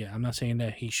to get. I'm not saying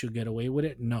that he should get away with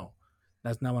it. No,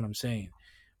 that's not what I'm saying.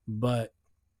 But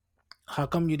how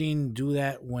come you didn't do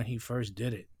that when he first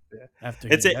did it? Yeah. After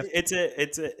he It's a, left you? it's a,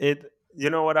 it's a, it. You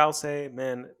know what I'll say,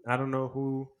 man. I don't know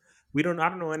who. I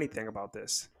don't know anything about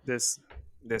this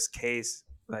case.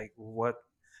 Like what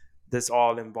this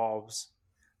all involves.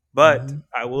 But Hmm.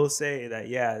 I will say that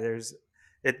yeah, there's.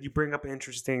 You bring up an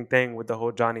interesting thing with the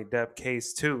whole Johnny Depp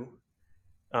case too.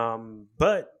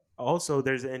 But also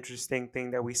there's an interesting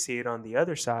thing that we see it on the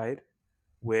other side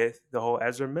with the whole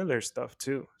Ezra Miller stuff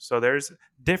too. So there's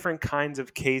different kinds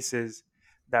of cases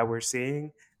that we're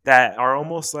seeing that are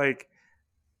almost like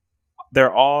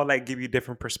they're all like give you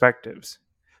different perspectives.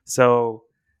 So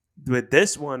with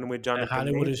this one with That Jonathan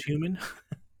Hollywood is Major, human.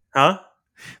 huh?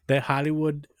 That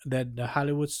the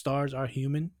Hollywood stars are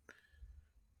human,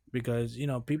 because you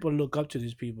know people look up to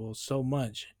these people so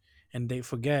much, and they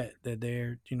forget that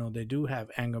they're, you know, they do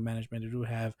have anger management, they do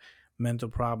have mental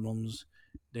problems,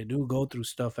 they do go through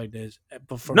stuff like this.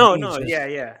 But for me, No, it's no, yeah,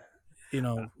 just, yeah, you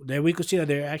know, that we could see that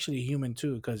they're actually human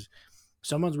too, because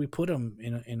sometimes we put them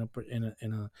in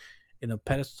a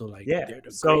pedestal, like yeah. they're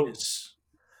the So greatest.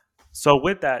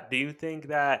 with that, do you think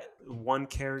that one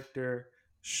character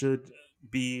should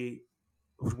be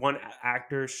one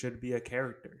actor should be a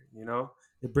character? You know,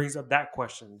 it brings up that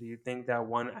question. Do you think that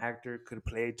one actor could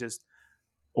play just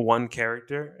one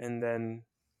character and then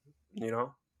you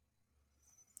know,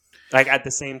 like at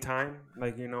the same time,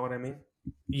 like you know what I mean?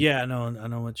 Yeah, I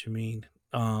know what you mean.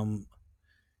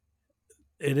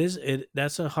 It is it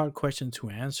That's a hard question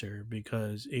to answer,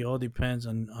 because it all depends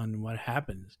on what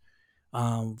happens.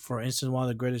 For instance, one of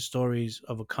the greatest stories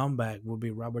of a comeback would be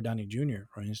Robert Downey Jr.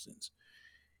 For instance,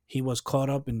 he was caught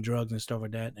up in drugs and stuff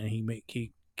like that, and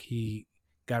he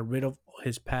got rid of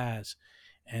his past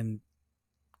and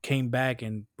came back,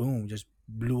 and boom, just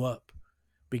blew up.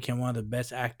 Became one of the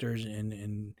best actors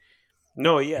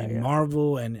No, yeah, in yeah.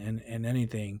 Marvel and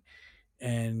anything.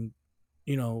 And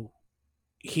you know,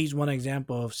 he's one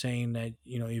example of saying that,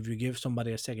 you know, if you give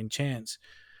somebody a second chance,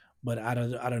 but out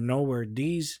of nowhere,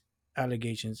 these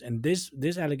allegations, and this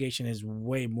allegation is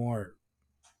way more,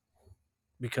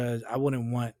 because I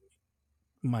wouldn't want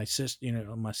my sister, you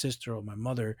know, my sister or my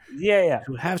mother Yeah, yeah.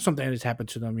 to have something that's happened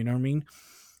to them. You know what I mean?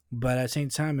 But at the same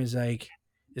time, it's like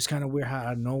it's kind of weird how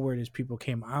out of nowhere these people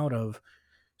came out of.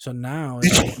 So now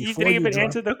it's like You before didn't you even drop,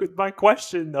 answer my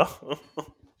question though.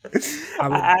 I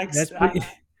would. I That's asked. pretty.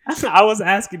 I was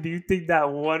asking, do you think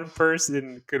that one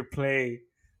person could play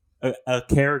a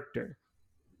character?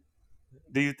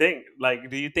 Do you think, like,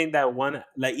 do you think that one,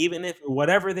 like, even if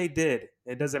whatever they did,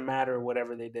 it doesn't matter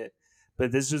whatever they did,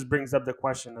 but this just brings up the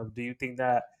question of, do you think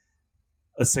that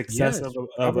a success Yes, of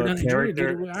Robert a Downey Jr. did it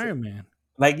character, with Iron Man.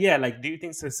 like, yeah, like, do you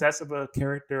think success of a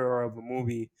character or of a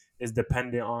movie is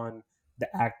dependent on the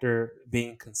actor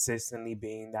being consistently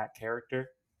being that character,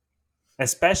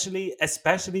 especially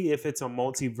if it's a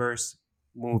multiverse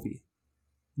movie?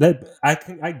 That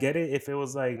I get it if it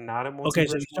was like not a Okay,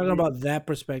 so multiverse you're talking movie. about that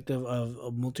perspective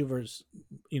of multiverse.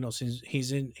 You know, since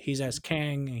he's as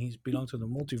Kang and he's belong to the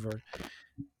multiverse.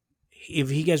 If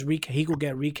he he could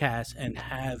get recast and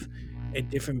have a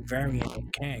different variant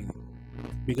of Kang.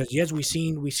 Because yes, we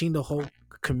seen the whole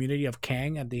community of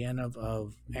Kang at the end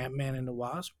of Ant Man and the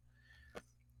Wasp,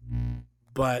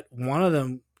 but one of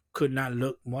them could not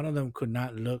look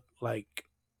like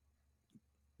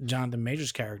Jonathan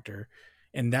Major's character,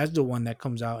 and that's the one that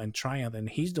comes out in Triumph, and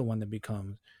he's the one that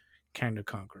becomes Kang the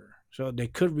Conqueror. So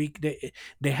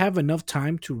they have enough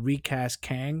time to recast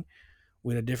Kang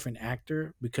with a different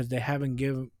actor, because they haven't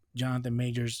given Jonathan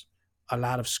Majors a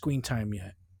lot of screen time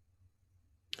yet.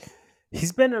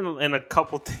 He's been in a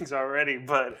couple things already,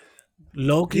 but he's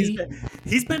Loki, been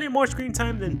he's been in more screen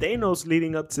time than Thanos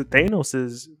leading up to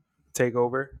Thanos's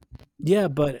takeover. yeah,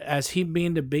 but as he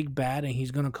being the big bad and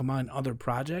he's gonna come out in other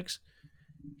projects,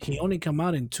 he only come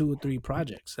out in 2 or 3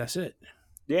 projects. That's it.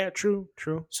 Yeah, true,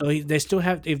 true. So they still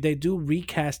have, if they do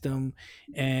recast him,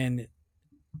 and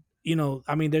you know,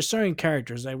 I mean, there's certain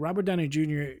characters like Robert Downey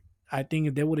Jr. I think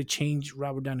if they would have changed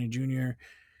Robert Downey Jr.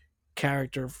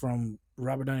 character from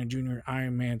Robert Downey Jr.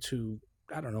 Iron Man to,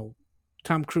 I don't know,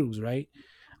 Tom Cruise, right?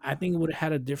 I think it would have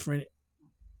had a different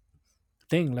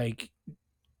thing. Like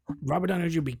Robert Downey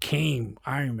Jr. became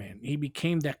Iron Man. He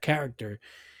became that character,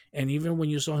 And even when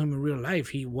you saw him in real life,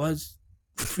 he was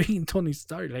freaking Tony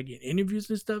Stark. Like in interviews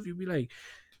and stuff, you'd be like,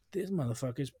 this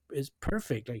motherfucker is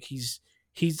perfect. Like he's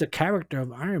the character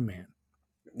of Iron Man.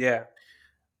 Yeah.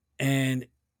 And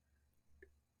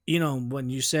when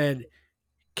you said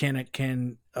can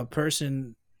a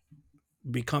person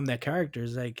become that character,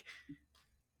 it's like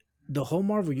the whole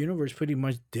Marvel universe pretty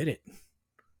much did it.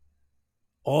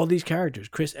 All these characters,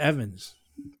 Chris Evans,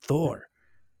 Thor,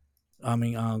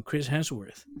 Chris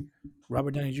Hemsworth,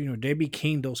 Robert Downey Jr., they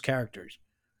became those characters.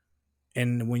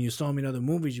 And when you saw them in other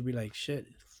movies, you'd be like, shit,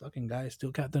 fucking guy is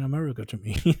still Captain America to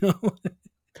me, you know?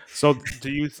 So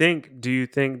do you think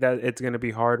that it's gonna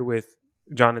be hard with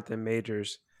Jonathan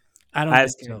Majors I don't think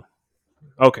asking? so.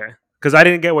 Okay, because I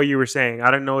didn't get what you were saying. I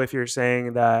don't know if you're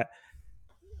saying that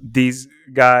these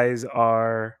guys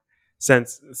are,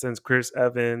 since Chris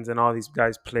Evans and all these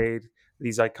guys played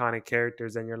these iconic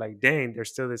characters, and you're like, dang, they're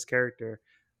still this character.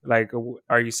 Like,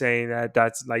 are you saying that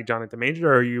that's like Jonathan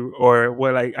Major, or are you, or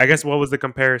what? Like, I guess what was the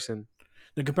comparison?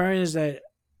 The comparison is that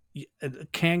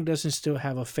Kang doesn't still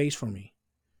have a face for me.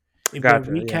 If they Gotcha.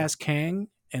 Yeah. recast Kang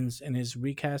and is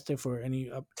recasted for any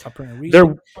apparent There,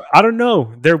 reason, I don't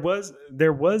know. There was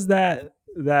that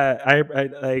I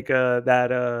like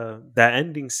that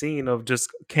ending scene of just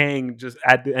Kang just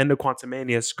at the end of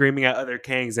Quantumania screaming at other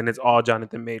Kangs, and it's all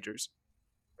Jonathan Majors.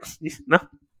 No,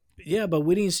 yeah, but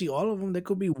we didn't see all of them. There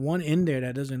could be one in there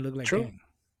that doesn't look like true. Kang,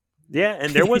 Yeah,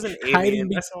 and there was an hiding alien.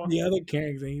 behind the other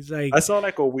Kangs, and he's like, I saw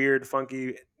like a weird,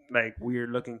 funky, like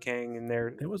weird looking Kang in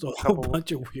there. there was a A whole couple.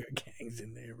 bunch of weird Kangs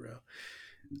in there, bro.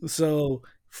 So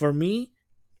for me,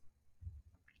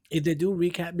 if they do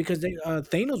recast, because they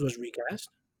Thanos was recast.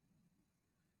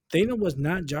 Thanos was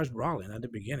not Josh Brolin at the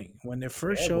beginning. When they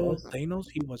first Yeah, it showed was. Thanos,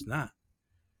 he was not.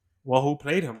 Well, who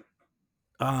played him?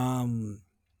 Um,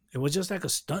 it was just like a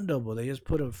stunt double. They just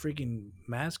put a freaking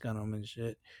mask on him and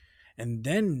shit. And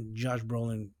then Josh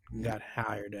Brolin got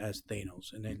hired as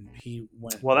Thanos, and then he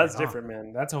went Well, right that's on. different,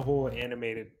 man. That's a whole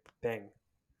animated thing.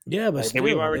 Yeah, but Like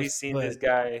we've still, already it's seen this but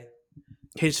guy.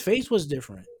 his face was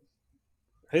different.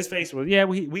 His face was, yeah.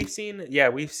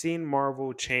 We've seen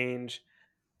Marvel change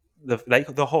the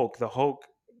Hulk. The Hulk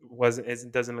wasn't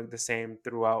isn't doesn't look the same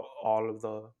throughout all of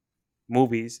the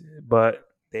movies, but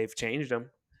they've changed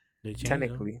him They changed him.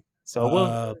 technically. So well,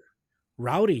 Uh,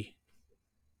 Rowdy,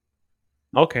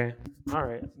 okay, all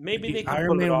right. Maybe they can Iron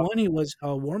pull it Man off. one, he was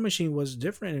War Machine was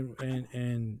different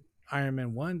in Iron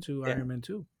Man one to Yeah. Iron Man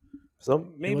two. So He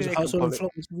maybe was a they can household pull it.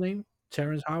 influence. What's his name?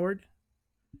 Terrence Howard.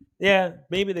 Yeah,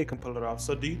 maybe they can pull it off.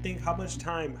 So do you think how much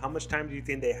time do you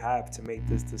think they have to make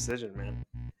this decision, man?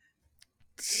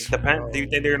 Depend. Do you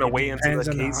Bro, think they're gonna it wait until the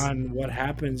depends on case? what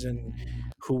happens and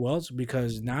who else.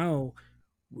 Because now,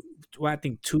 I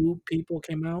think two people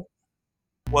came out.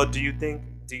 Well, do you think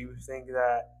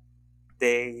that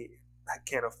they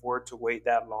can't afford to wait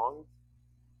that long,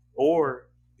 or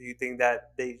do you think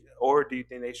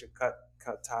they should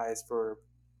cut ties for,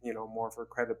 more for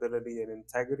credibility and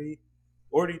integrity,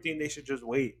 or do you think they should just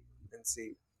wait and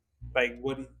see? Like,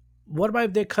 what do you, What about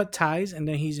if they cut ties and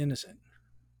then he's innocent?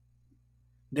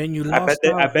 Then you I bet lost they,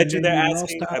 I out, and bet you then they're you lost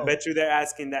asking I out. bet you they're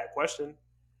asking that question.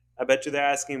 I bet you they're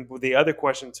asking the other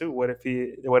question too. What if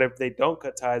they don't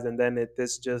cut ties, and then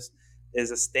this just is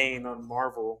a stain on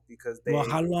Marvel because Well, they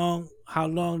how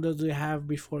long does it have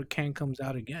before Kang comes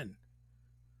out again?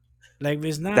 Like if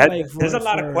it's not that like there's a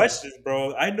lot of for questions,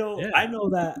 bro. I know, yeah. I know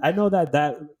that, I know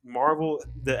that Marvel,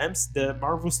 the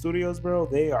Marvel Studios, bro,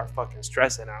 they are fucking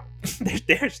stressing out.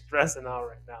 They're stressing out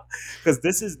right now because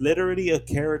this is literally a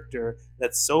character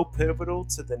that's so pivotal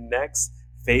to the next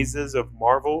phases of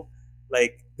Marvel.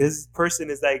 Like this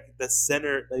person is like the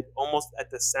center, like almost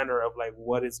at the center of like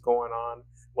what is going on,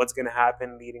 what's gonna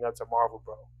happen leading up to Marvel,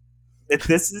 bro.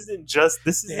 This isn't just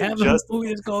this They isn't have a just movie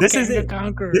that's called this Kang the isn't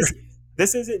Conqueror. this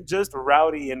this isn't just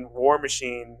Rowdy and War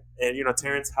Machine and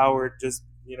Terrence Howard just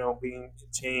being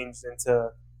changed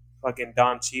into fucking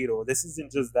Don Cheadle. This isn't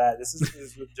just that. This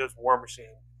isn't just War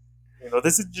Machine.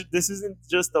 This isn't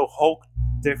just a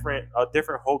different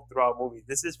Hulk throughout movies.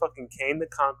 This is fucking Kane the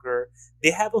Conqueror.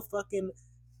 They have a fucking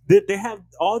they have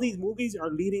all these movies are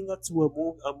leading up to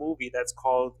a movie that's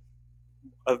called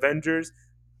Avengers: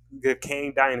 The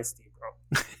Kang Dynasty,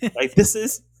 bro. Like this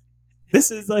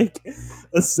is like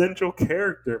a central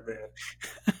character,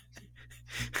 man.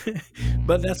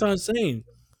 But that's what I'm saying.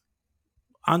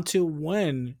 Until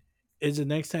when is the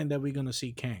next time that we're gonna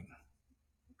see Kang?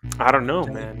 I don't know,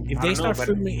 Like, man. if I they don't know, start but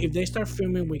filming, if they start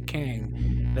filming with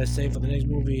Kang, let's say for the next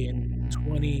movie in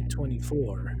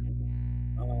 2024,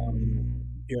 um,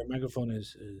 your microphone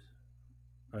is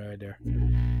right there.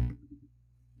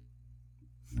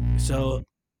 So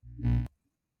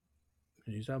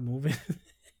Can you stop moving?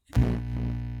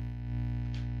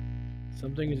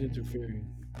 Something is interfering.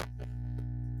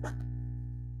 All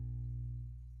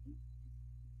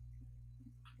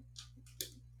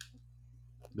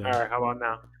Yeah. right, how about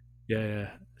now? Yeah, yeah.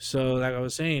 So like I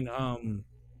was saying,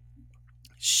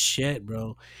 shit,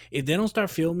 bro. If they don't start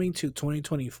filming to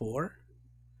 2024,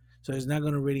 so it's not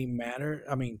gonna really matter.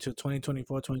 I mean, to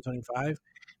 2024, 2025,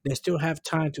 they still have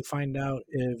time to find out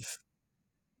if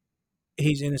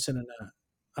he's innocent or not.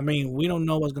 I mean, we don't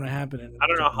know what's gonna happen in I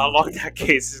don't the know how long that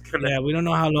case is gonna. yeah, we don't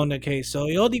know how long the case. So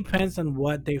it all depends on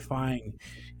what they find,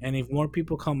 and if more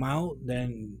people come out,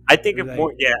 then I think if like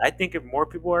more, yeah, I think if more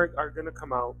people are gonna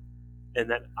come out, and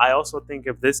then I also think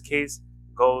if this case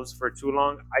goes for too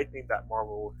long, I think that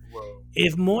Marvel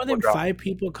if more will than drop five it.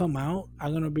 people come out,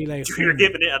 I'm gonna be like, You're hmm.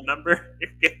 giving it a number. You're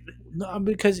giving it, No,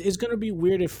 because it's gonna be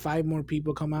weird if five more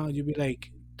people come out. You'll be like,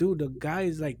 dude, the guy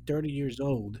is like 30 years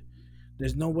old.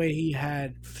 There's no way he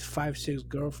had five, six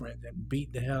girlfriends and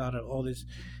beat the hell out of all this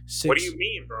what do six. you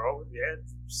mean, bro? Yeah,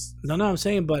 No, no, I'm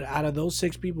saying, but out of those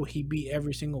six people, he beat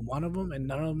every single one of them, and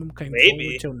none of them came forward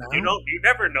maybe. till You now. know, you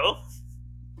never know.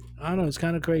 I don't know. It's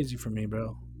kind of crazy for me,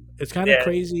 bro. It's kind of Yeah,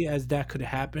 crazy as that could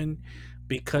happen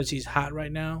because he's hot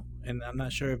right now, and I'm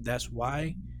not sure if that's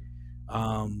why.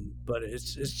 But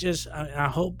it's just I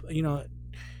hope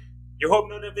you hope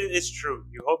none of it is true.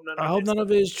 You hope none I of hope it. none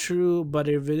of it is true. But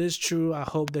if it is true, I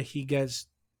hope that he gets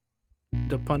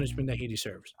the punishment that he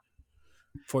deserves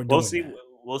for We'll doing see. that.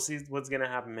 We'll see what's gonna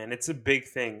happen, man. It's a big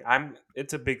thing.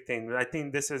 It's a big thing. I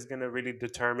think this is gonna really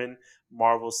determine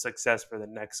Marvel's success for the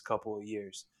next couple of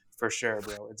years, for sure,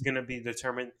 bro. It's gonna be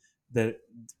determined. The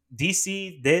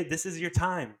DC, this is your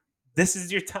time. This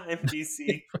is your time,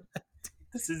 DC.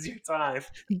 This is your time.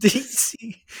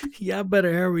 DC, y'all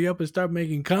better hurry up and start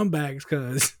making comebacks,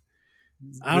 cause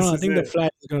I don't This know. I is think the it. Flash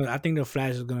is gonna. I think the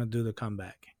Flash is gonna do the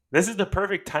comeback. This is the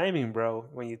perfect timing, bro.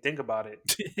 When you think about it.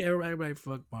 Everybody,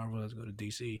 fuck Marvel. Let's go to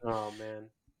DC. Oh man.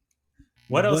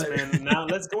 What else, But man? Now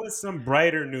let's go with some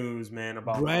brighter news, man,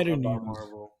 brighter About news.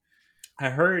 Marvel. I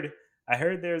heard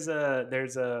there's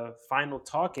a final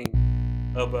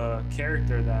talking of a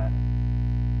character that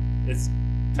is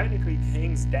technically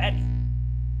Kang's daddy.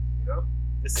 You know,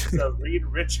 this is Reed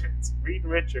Richards. Reed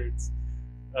Richards,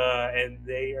 and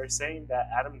they are saying that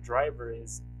Adam Driver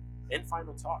is in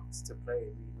final talks to play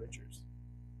Reed Richards,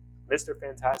 Mr.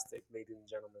 Fantastic, ladies and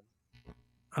gentlemen.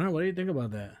 I don't know. What do you think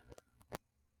about that?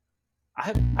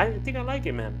 I think I like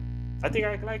it, man. I think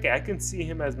I like it. I can see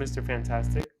him as Mr.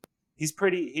 Fantastic. He's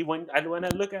pretty. When I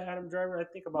look at Adam Driver, I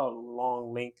think about a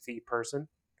long, lengthy person.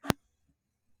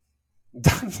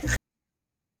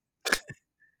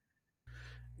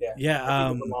 Yeah, Yeah. I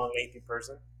think of a long, lengthy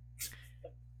person.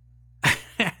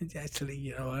 Actually,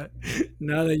 you know what?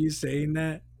 Now that you're saying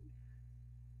that,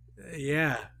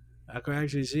 yeah, I can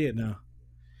actually see it now.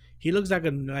 He looks like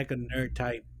a nerd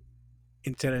type,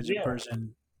 intelligent Yeah.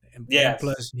 person, and Yes.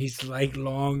 plus he's like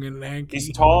long and He's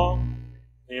lanky. tall.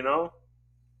 You know.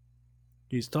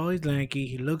 He's tall, he's lanky.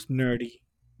 He looks nerdy.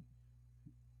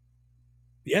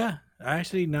 Yeah,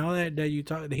 actually, now that you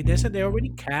talk, they said they already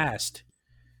cast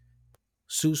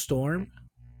Sue Storm,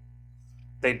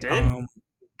 They did. um,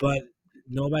 but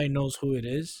nobody knows who it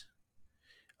is.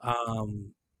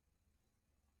 Um,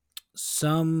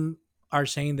 some are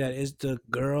saying that it's the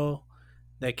girl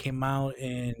that came out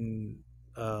in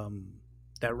um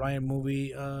that Ryan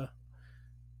movie,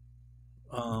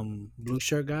 blue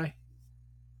shirt guy,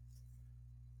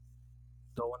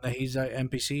 the one that he's a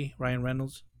NPC, Ryan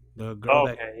Reynolds, the girl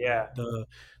that Okay. Yeah. the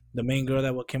the main girl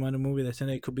that what came out in the movie. They said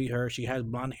it could be her. She has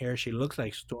blonde hair. She looks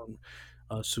like Storm,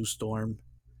 Sue Storm.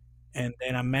 And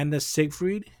then Amanda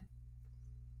Siegfried.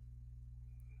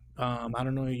 I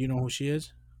don't know. You know who she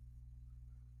is?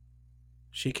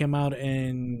 She came out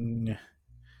in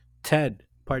Ted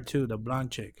Part Two, the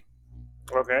blonde chick.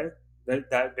 Okay.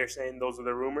 That they're saying those are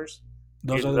the rumors.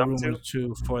 Those are Either the them rumors two.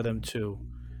 too for them too.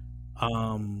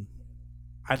 Um,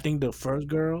 I think the first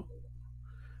girl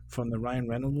from the Ryan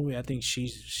Reynolds movie, I think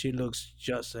she looks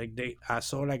just like they. I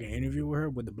saw like an interview with her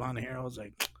with the blonde hair. I was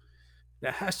like,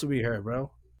 that has to be her,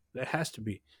 bro. That has to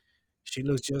be. She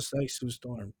looks just like Sue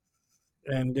Storm.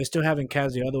 And they still haven't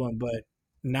cast the other one, but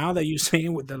now that you're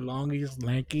saying with the longest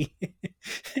lanky,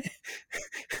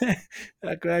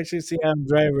 I could actually see Adam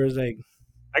Driver is like,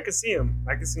 I can see him.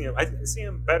 I can see him. I see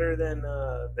him better than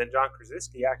John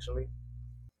Krasinski actually.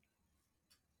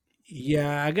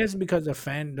 yeah, I guess because the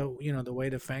fan, the way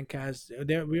the fan cast,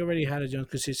 there we already had a John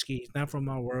Krasinski. He's not from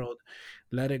our world.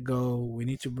 Let it go. We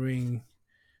need to bring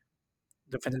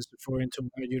the Fantastic Four into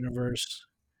our universe.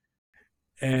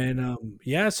 And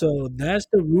yeah, so that's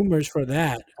the rumors for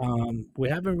that. We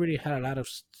haven't really had a lot of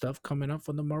stuff coming up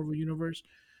from the Marvel universe.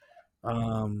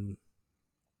 Um,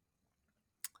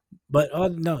 but oh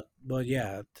no, but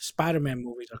yeah, the Spider-Man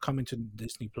movies are coming to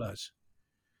Disney Plus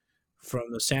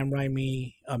from the Sam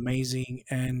Raimi, Amazing,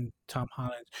 and Tom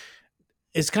Holland.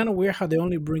 It's kind of weird how they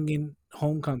only bring in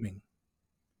Homecoming.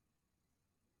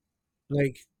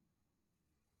 Like,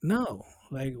 no,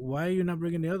 like why are you not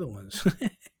bringing the other ones?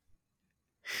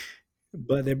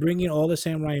 But they're bringing all the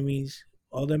Sam Raimis,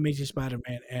 all the Amazing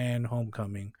Spider-Man, and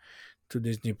Homecoming to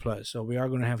Disney Plus. So we are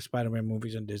going to have Spider-Man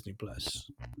movies on Disney Plus.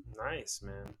 Nice,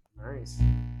 man. Nice.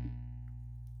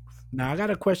 Now I got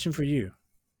a question for you.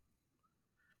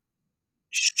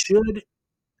 Should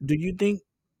Do you think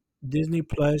Disney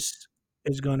Plus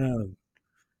is going to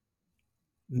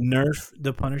nerf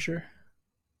the Punisher?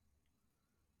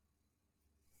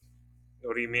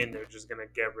 What do you mean they're just gonna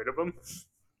get rid of him?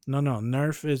 No, no,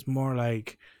 nerf is more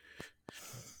like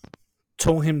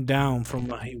tone him down from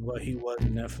what he was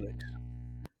in Netflix.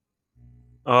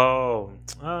 Oh,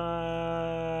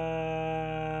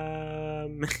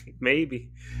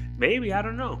 maybe, maybe I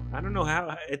don't know. I don't know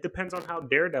how. It depends on how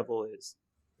Daredevil is.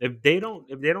 If they don't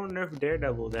nerf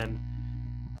Daredevil,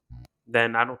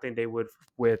 then I don't think they would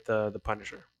with the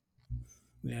Punisher.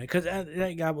 Yeah, because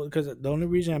the only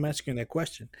reason I'm asking that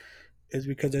question is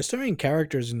because there's certain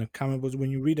characters in the comic books.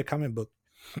 When you read the comic book,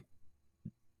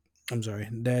 I'm sorry,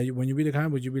 that when you read the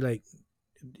comic book, you'll be like,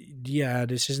 yeah,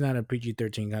 this is not a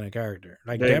PG-13 kind of character.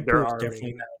 Like They're Deadpool is R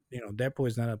definitely rated, not. Deadpool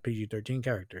is not a PG-13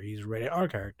 character. He's a rated R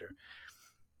character.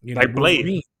 like Blade,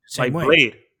 Wolverine, same like way.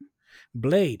 Blade.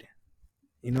 Blade,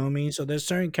 you know what I mean? So there's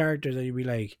certain characters that you'd be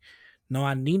like, no,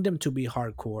 I need them to be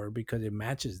hardcore because it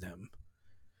matches them.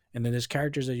 And then there's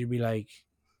characters that you'd be like,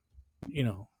 you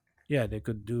know, yeah, they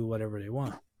could do whatever they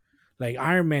want. Like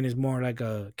Iron Man is more like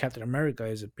a Captain America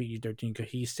is a PG-13 because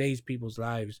he saves people's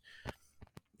lives,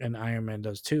 and Iron Man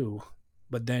does too.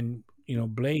 But then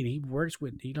Blade, he works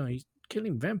with he's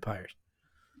killing vampires.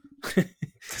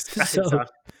 This guy's So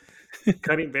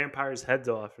cutting vampires' heads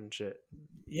off and shit.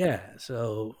 yeah,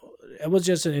 so it was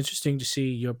just an interesting to see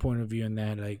your point of view in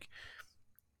that. Like,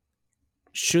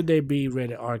 should they be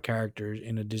rated R characters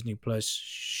in a Disney Plus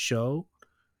show,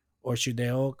 or should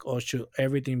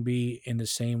everything be in the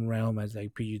same realm as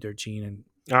like PG-13? And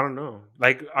I don't know.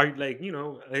 Like, are like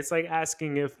it's like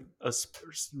asking if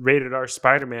rated R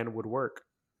Spider Man would work.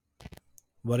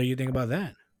 what do you think about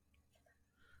that?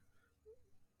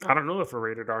 I don't know if a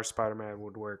rated R Spider Man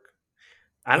would work.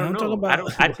 I And don't I'm talking know. I about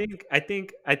don't. I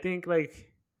think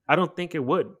like I don't think it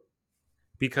would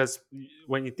because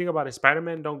when you think about it, Spider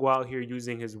Man don't go out here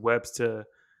using his webs to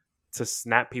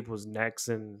snap people's necks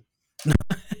and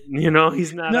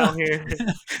he's not no. out here.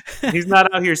 He's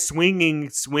not out here swinging,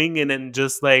 and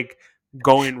just like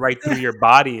going right through your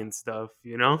body and stuff.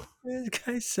 This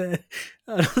guy said,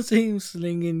 "I don't see him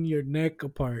slinging your neck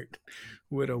apart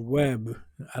with a web."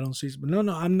 I don't see. No,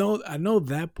 no, I know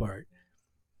that part,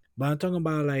 but I'm talking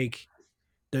about like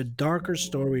the darker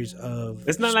stories of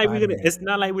It's not like we're gonna. Spider-Man. It's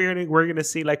not like we're gonna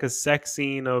see like a sex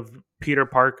scene of Peter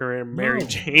Parker and Mary No,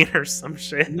 Jane or some no,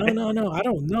 shit. no, no. I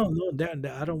don't. No, no.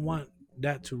 I don't want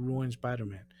that to ruin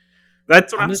Spider-Man.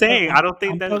 That's what I'm I'm just. saying. I don't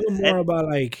think I'm that. talking more about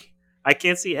like. I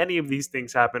can't see any of these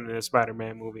things happen in a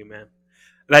Spider-Man movie, man.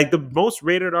 Like the most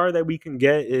rated R that we can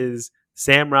get is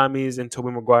Sam Raimi's and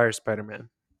Tobey Maguire's Spider-Man.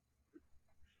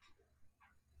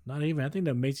 Not even. I think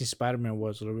the Amazing Spider-Man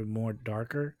was a little bit more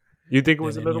darker You think it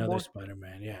was than a any little other more?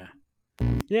 Spider-Man. Yeah,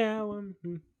 Yeah. Well,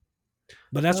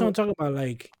 but that's what uh, I'm talking about.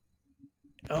 Like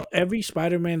every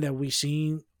Spider-Man that we've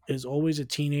seen is always a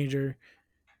teenager.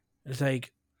 It's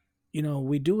like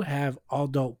we do have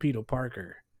adult Peter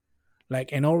Parker,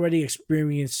 like an already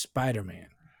experienced Spider-Man,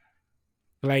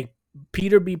 like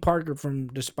Peter B. Parker from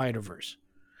the Spider Verse,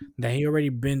 that he already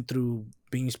been through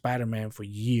being Spider-Man for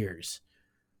years.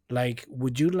 Like,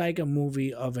 would you like a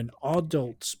movie of an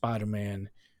adult Spider-Man?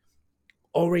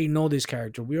 Already know this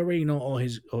character. We already know all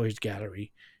his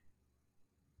gallery,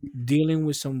 dealing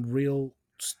with some real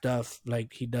stuff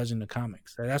like he does in the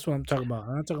comics. That's what I'm talking about.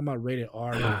 I'm not talking about rated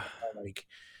R, rated R, like,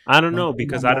 I don't but I'm know talking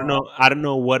because about I don't more. know. I don't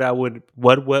know what I would.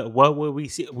 What would we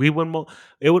see? We would.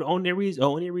 It would only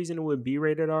reason it would be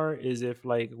rated R is if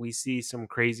like we see some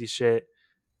crazy shit,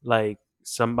 like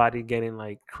somebody getting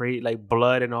like create like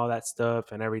blood and all that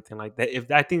stuff and everything like that.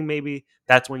 If I think maybe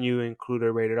that's when you include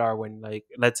a rated R, when like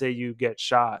let's say you get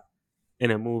shot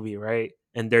in a movie, right?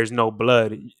 And there's no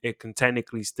blood, it can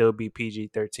technically still be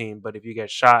PG-13. But if you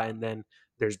get shot and then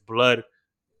there's blood,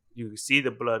 you see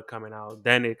the blood coming out,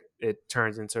 then it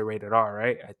turns into rated R,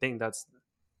 right? I think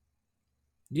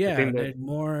Yeah, that they're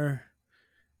more.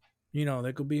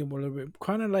 There could be a little bit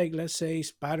kind of like, let's say,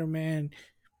 Spider-Man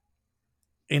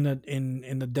in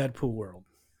the Deadpool world.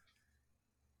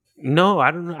 No,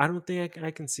 I don't know. I don't think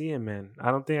I can see him, man. I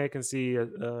don't think I can see a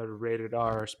rated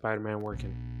R Spider-Man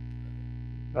working.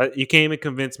 You can't even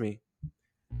convince me.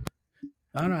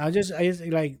 I don't know. I just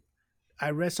like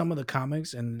I read some of the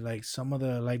comics and like some of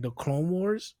the Clone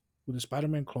Wars with the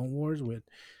Spider-Man Clone Wars with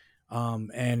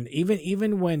and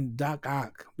even when Doc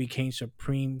Ock became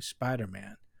Supreme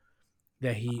Spider-Man,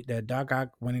 that Doc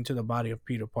Ock went into the body of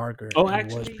Peter Parker Oh,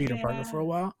 and was actually, Peter Parker yeah, for a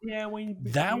while. yeah.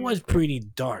 That was pretty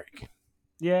dark.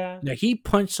 Yeah, Like he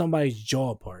punched somebody's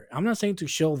jaw apart. I'm not saying to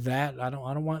show that. I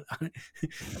don't want. I'm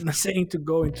not saying to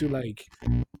go into like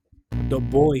the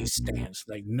boy stance.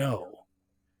 Like no,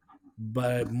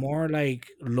 but more like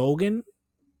Logan,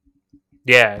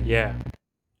 yeah, yeah,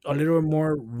 a little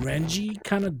more Renji,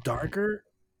 kind of darker,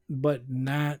 but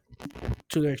not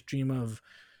to the extreme of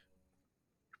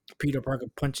Peter Parker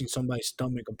punching somebody's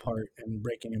stomach apart and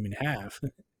breaking him in half.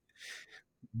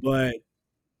 But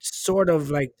sort of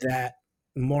like that,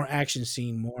 more action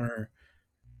scene, more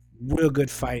real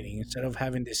good fighting instead of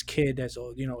having this kid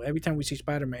every time we see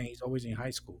Spider-Man, he's always in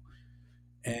high school.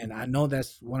 And I know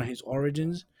that's one of his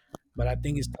origins, but I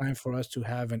think it's time for us to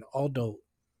have an adult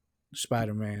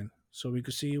Spider-Man so we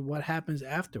could see what happens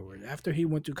afterward. After he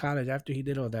went to college, after he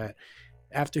did all that,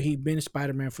 after he'd been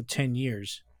Spider-Man for 10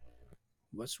 years.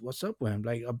 What's up with him?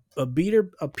 Like a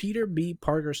Peter B.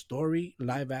 Parker story,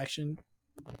 live action,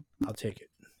 I'll take it.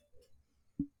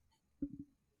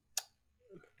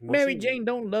 we'll Mary see, man. Jane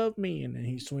don't love me, and then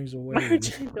he swings away, Mary and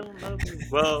Jane don't love me.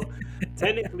 Well,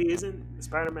 technically, isn't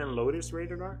Spider-Man Lotus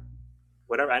rated R?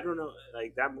 Whatever. I don't know.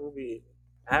 Like that movie,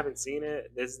 I haven't seen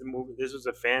it. This is the movie. This was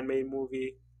a fan-made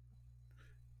movie.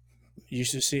 you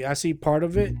should see. I see part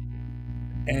of it,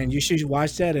 and you should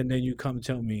watch that, and then you come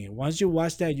tell me. Once you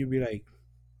watch that, you'll be like,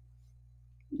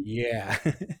 yeah.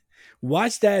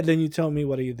 Watch that, then you tell me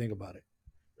what do you think about it.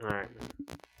 All right,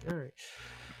 all right.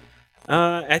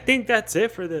 I think that's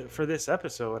it for this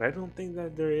episode. I don't think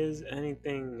that there is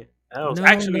anything else. No,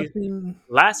 Actually, nothing.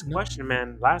 last No, question,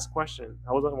 man. Last question.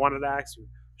 Wanted to ask you: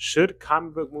 should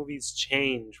comic book movies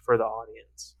change for the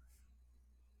audience?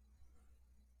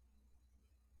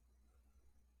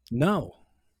 no,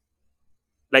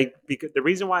 Like, because the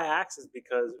reason why I ask is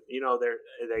because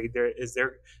there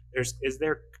is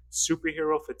there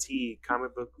superhero fatigue,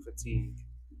 comic book fatigue.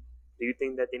 Do you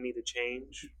think that they need to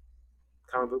change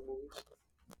comic book movies?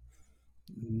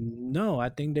 no. I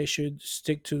think they should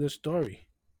stick to the story,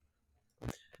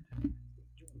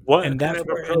 What and kind that's of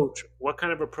where. And approach? What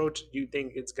kind of approach do you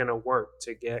think it's gonna work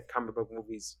to get comic book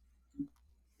movies,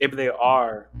 if they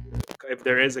are, if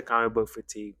there is a comic book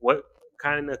fatigue? What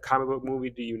kind of comic book movie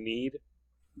do you need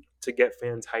to get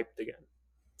fans hyped again?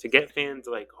 To get fans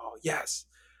like, oh yes,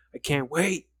 I can't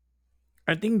wait.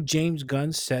 I think James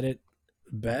Gunn said it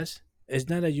best. It's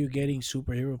not that you're getting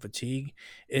superhero fatigue;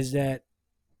 is that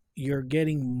you're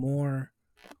getting more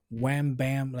wham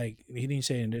bam. Like he didn't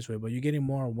say it in this way, but you're getting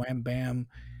more wham bam,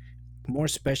 more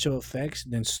special effects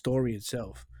than story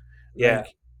itself. Yeah,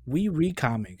 Like we read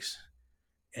comics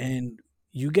and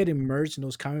you get immersed in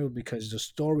those comics because the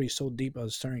story is so deep of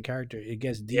a certain character, it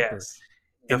gets deeper. yes.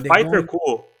 The And they're fights are going.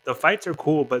 cool. The fights are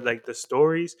cool, but like the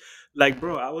stories, like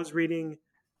bro, I was reading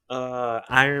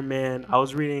Iron Man. I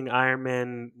was reading Iron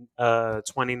Man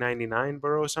 2099,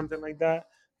 bro, or something like that.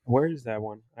 Where is that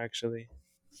one actually?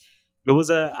 It was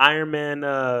a Iron Man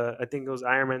I think it was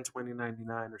Iron Man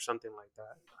 2099 or something like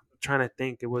that. I'm trying to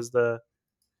think. It was the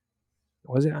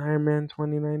Was it Iron Man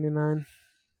 2099?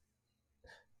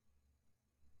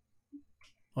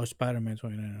 Oh, Spider-Man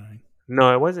 2099.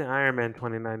 No, it wasn't Iron Man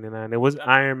 2099. It was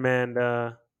Iron Man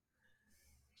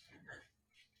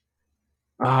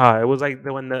it was like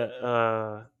the one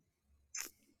the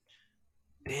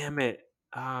damn it.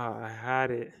 I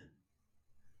had it.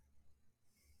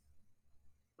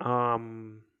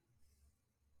 Um.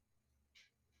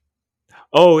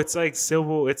 Oh, it's like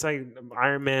Civil. It's like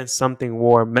Iron Man something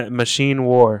War, Machine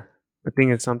War. I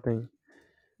think it's something.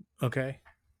 Okay.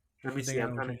 Let I me see. think I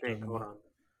I'm know what trying you're to think. talking Hold about.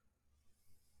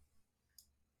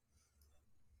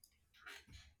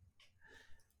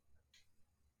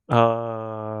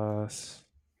 on. S-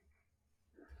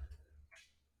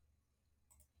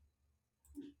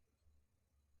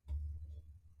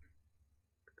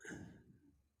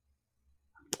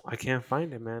 I can't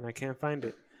find it, man. I can't find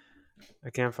it. I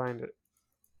can't find it.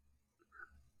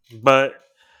 But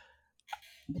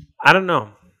I don't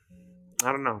know.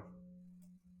 I don't know.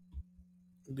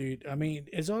 Dude, I mean,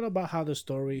 it's all about how the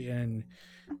story and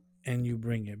you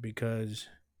bring it because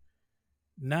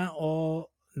not all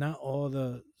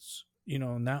the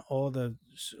not all the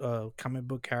comic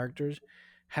book characters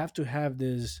have to have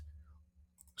this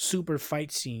super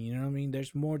fight scene. You know what I mean?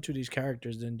 There's more to these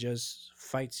characters than just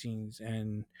fight scenes,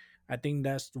 and I think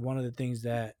that's one of the things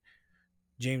that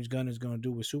James Gunn is going to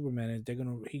do with Superman. Is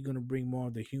he's gonna bring more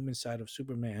of the human side of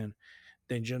Superman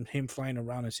than just him flying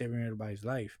around and saving everybody's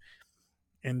life.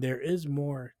 And there is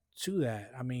more to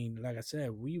that. I mean, like I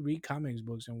said, we read comics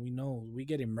books and we know we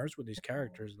get immersed with these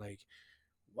characters. Like,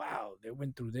 wow, they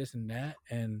went through this and that,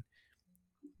 and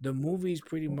the movies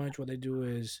pretty much what they do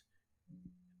is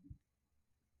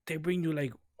they bring you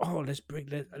like, oh, let's put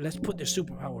their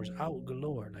superpowers out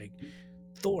galore. Like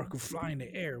Thor could fly in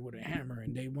the air with a hammer,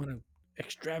 and they want to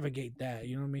extravagate that.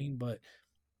 You know what I mean? But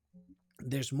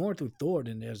there's more to Thor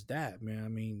than there's that, man. I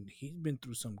mean, he's been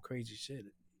through some crazy shit.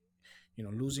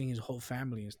 Losing his whole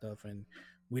family and stuff, and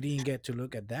we didn't get to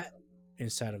look at that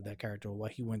inside of that character,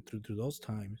 what he went through those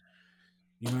times.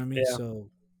 You know what I mean? Yeah, So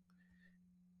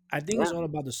I think it's yeah, all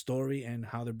about the story and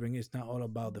how they bring it. It's not all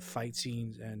about the fight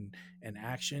scenes and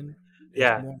action. It's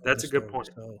yeah. more of the That's a good story. point.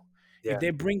 So if Yeah.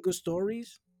 they bring good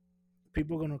stories,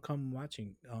 people are gonna come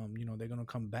watching. They're gonna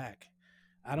come back.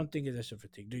 I don't think it's a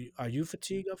fatigue. Are you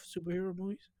fatigued of superhero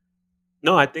movies?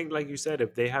 No, I think like you said,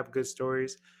 if they have good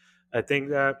stories, I think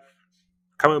that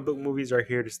comic book movies are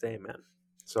here to stay, man.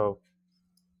 So,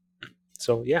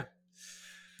 yeah,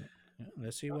 Yeah,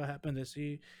 let's see what happens.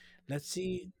 Let's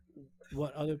see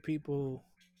what other people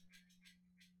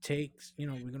takes.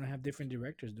 We're gonna have different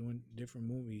directors doing different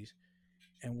movies,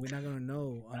 and we're not gonna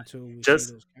know until we see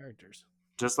just those characters.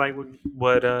 like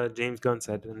what James Gunn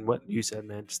said and what you said,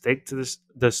 man. Stick to this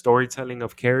the storytelling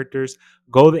of characters.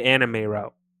 Go the anime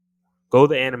route. Go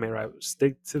the anime route.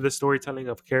 Stick to the storytelling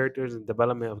of characters and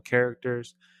development of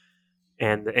characters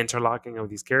and the interlocking of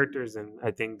these characters. And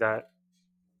I think that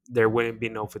there wouldn't be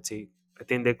no fatigue. I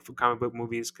think that comic book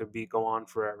movies could be go on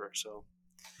forever. So,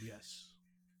 Yes.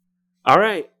 all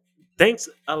right. Thanks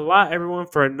a lot, everyone,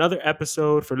 for another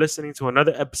episode, for listening to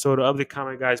another episode of the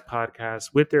Comic Guys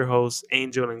podcast with their hosts,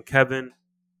 Angel and Kevin.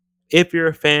 If you're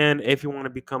a fan, if you want to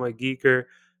become a geeker,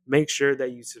 make sure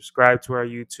that you subscribe to our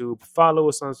YouTube, follow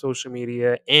us on social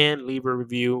media, and leave a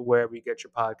review wherever you get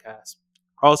your podcast.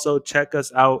 Also, check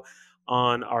us out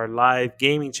on our live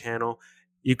gaming channel.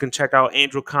 You can check out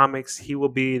Angel Comics. He will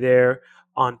be there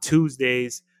on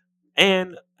Tuesdays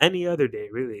and any other day,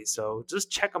 really. So just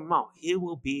check him out. He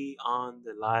will be on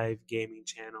the live gaming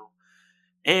channel.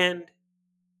 And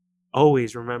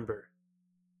always remember,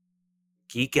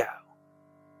 geek out.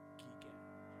 Geek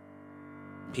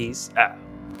out. Peace out.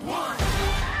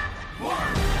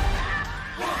 One.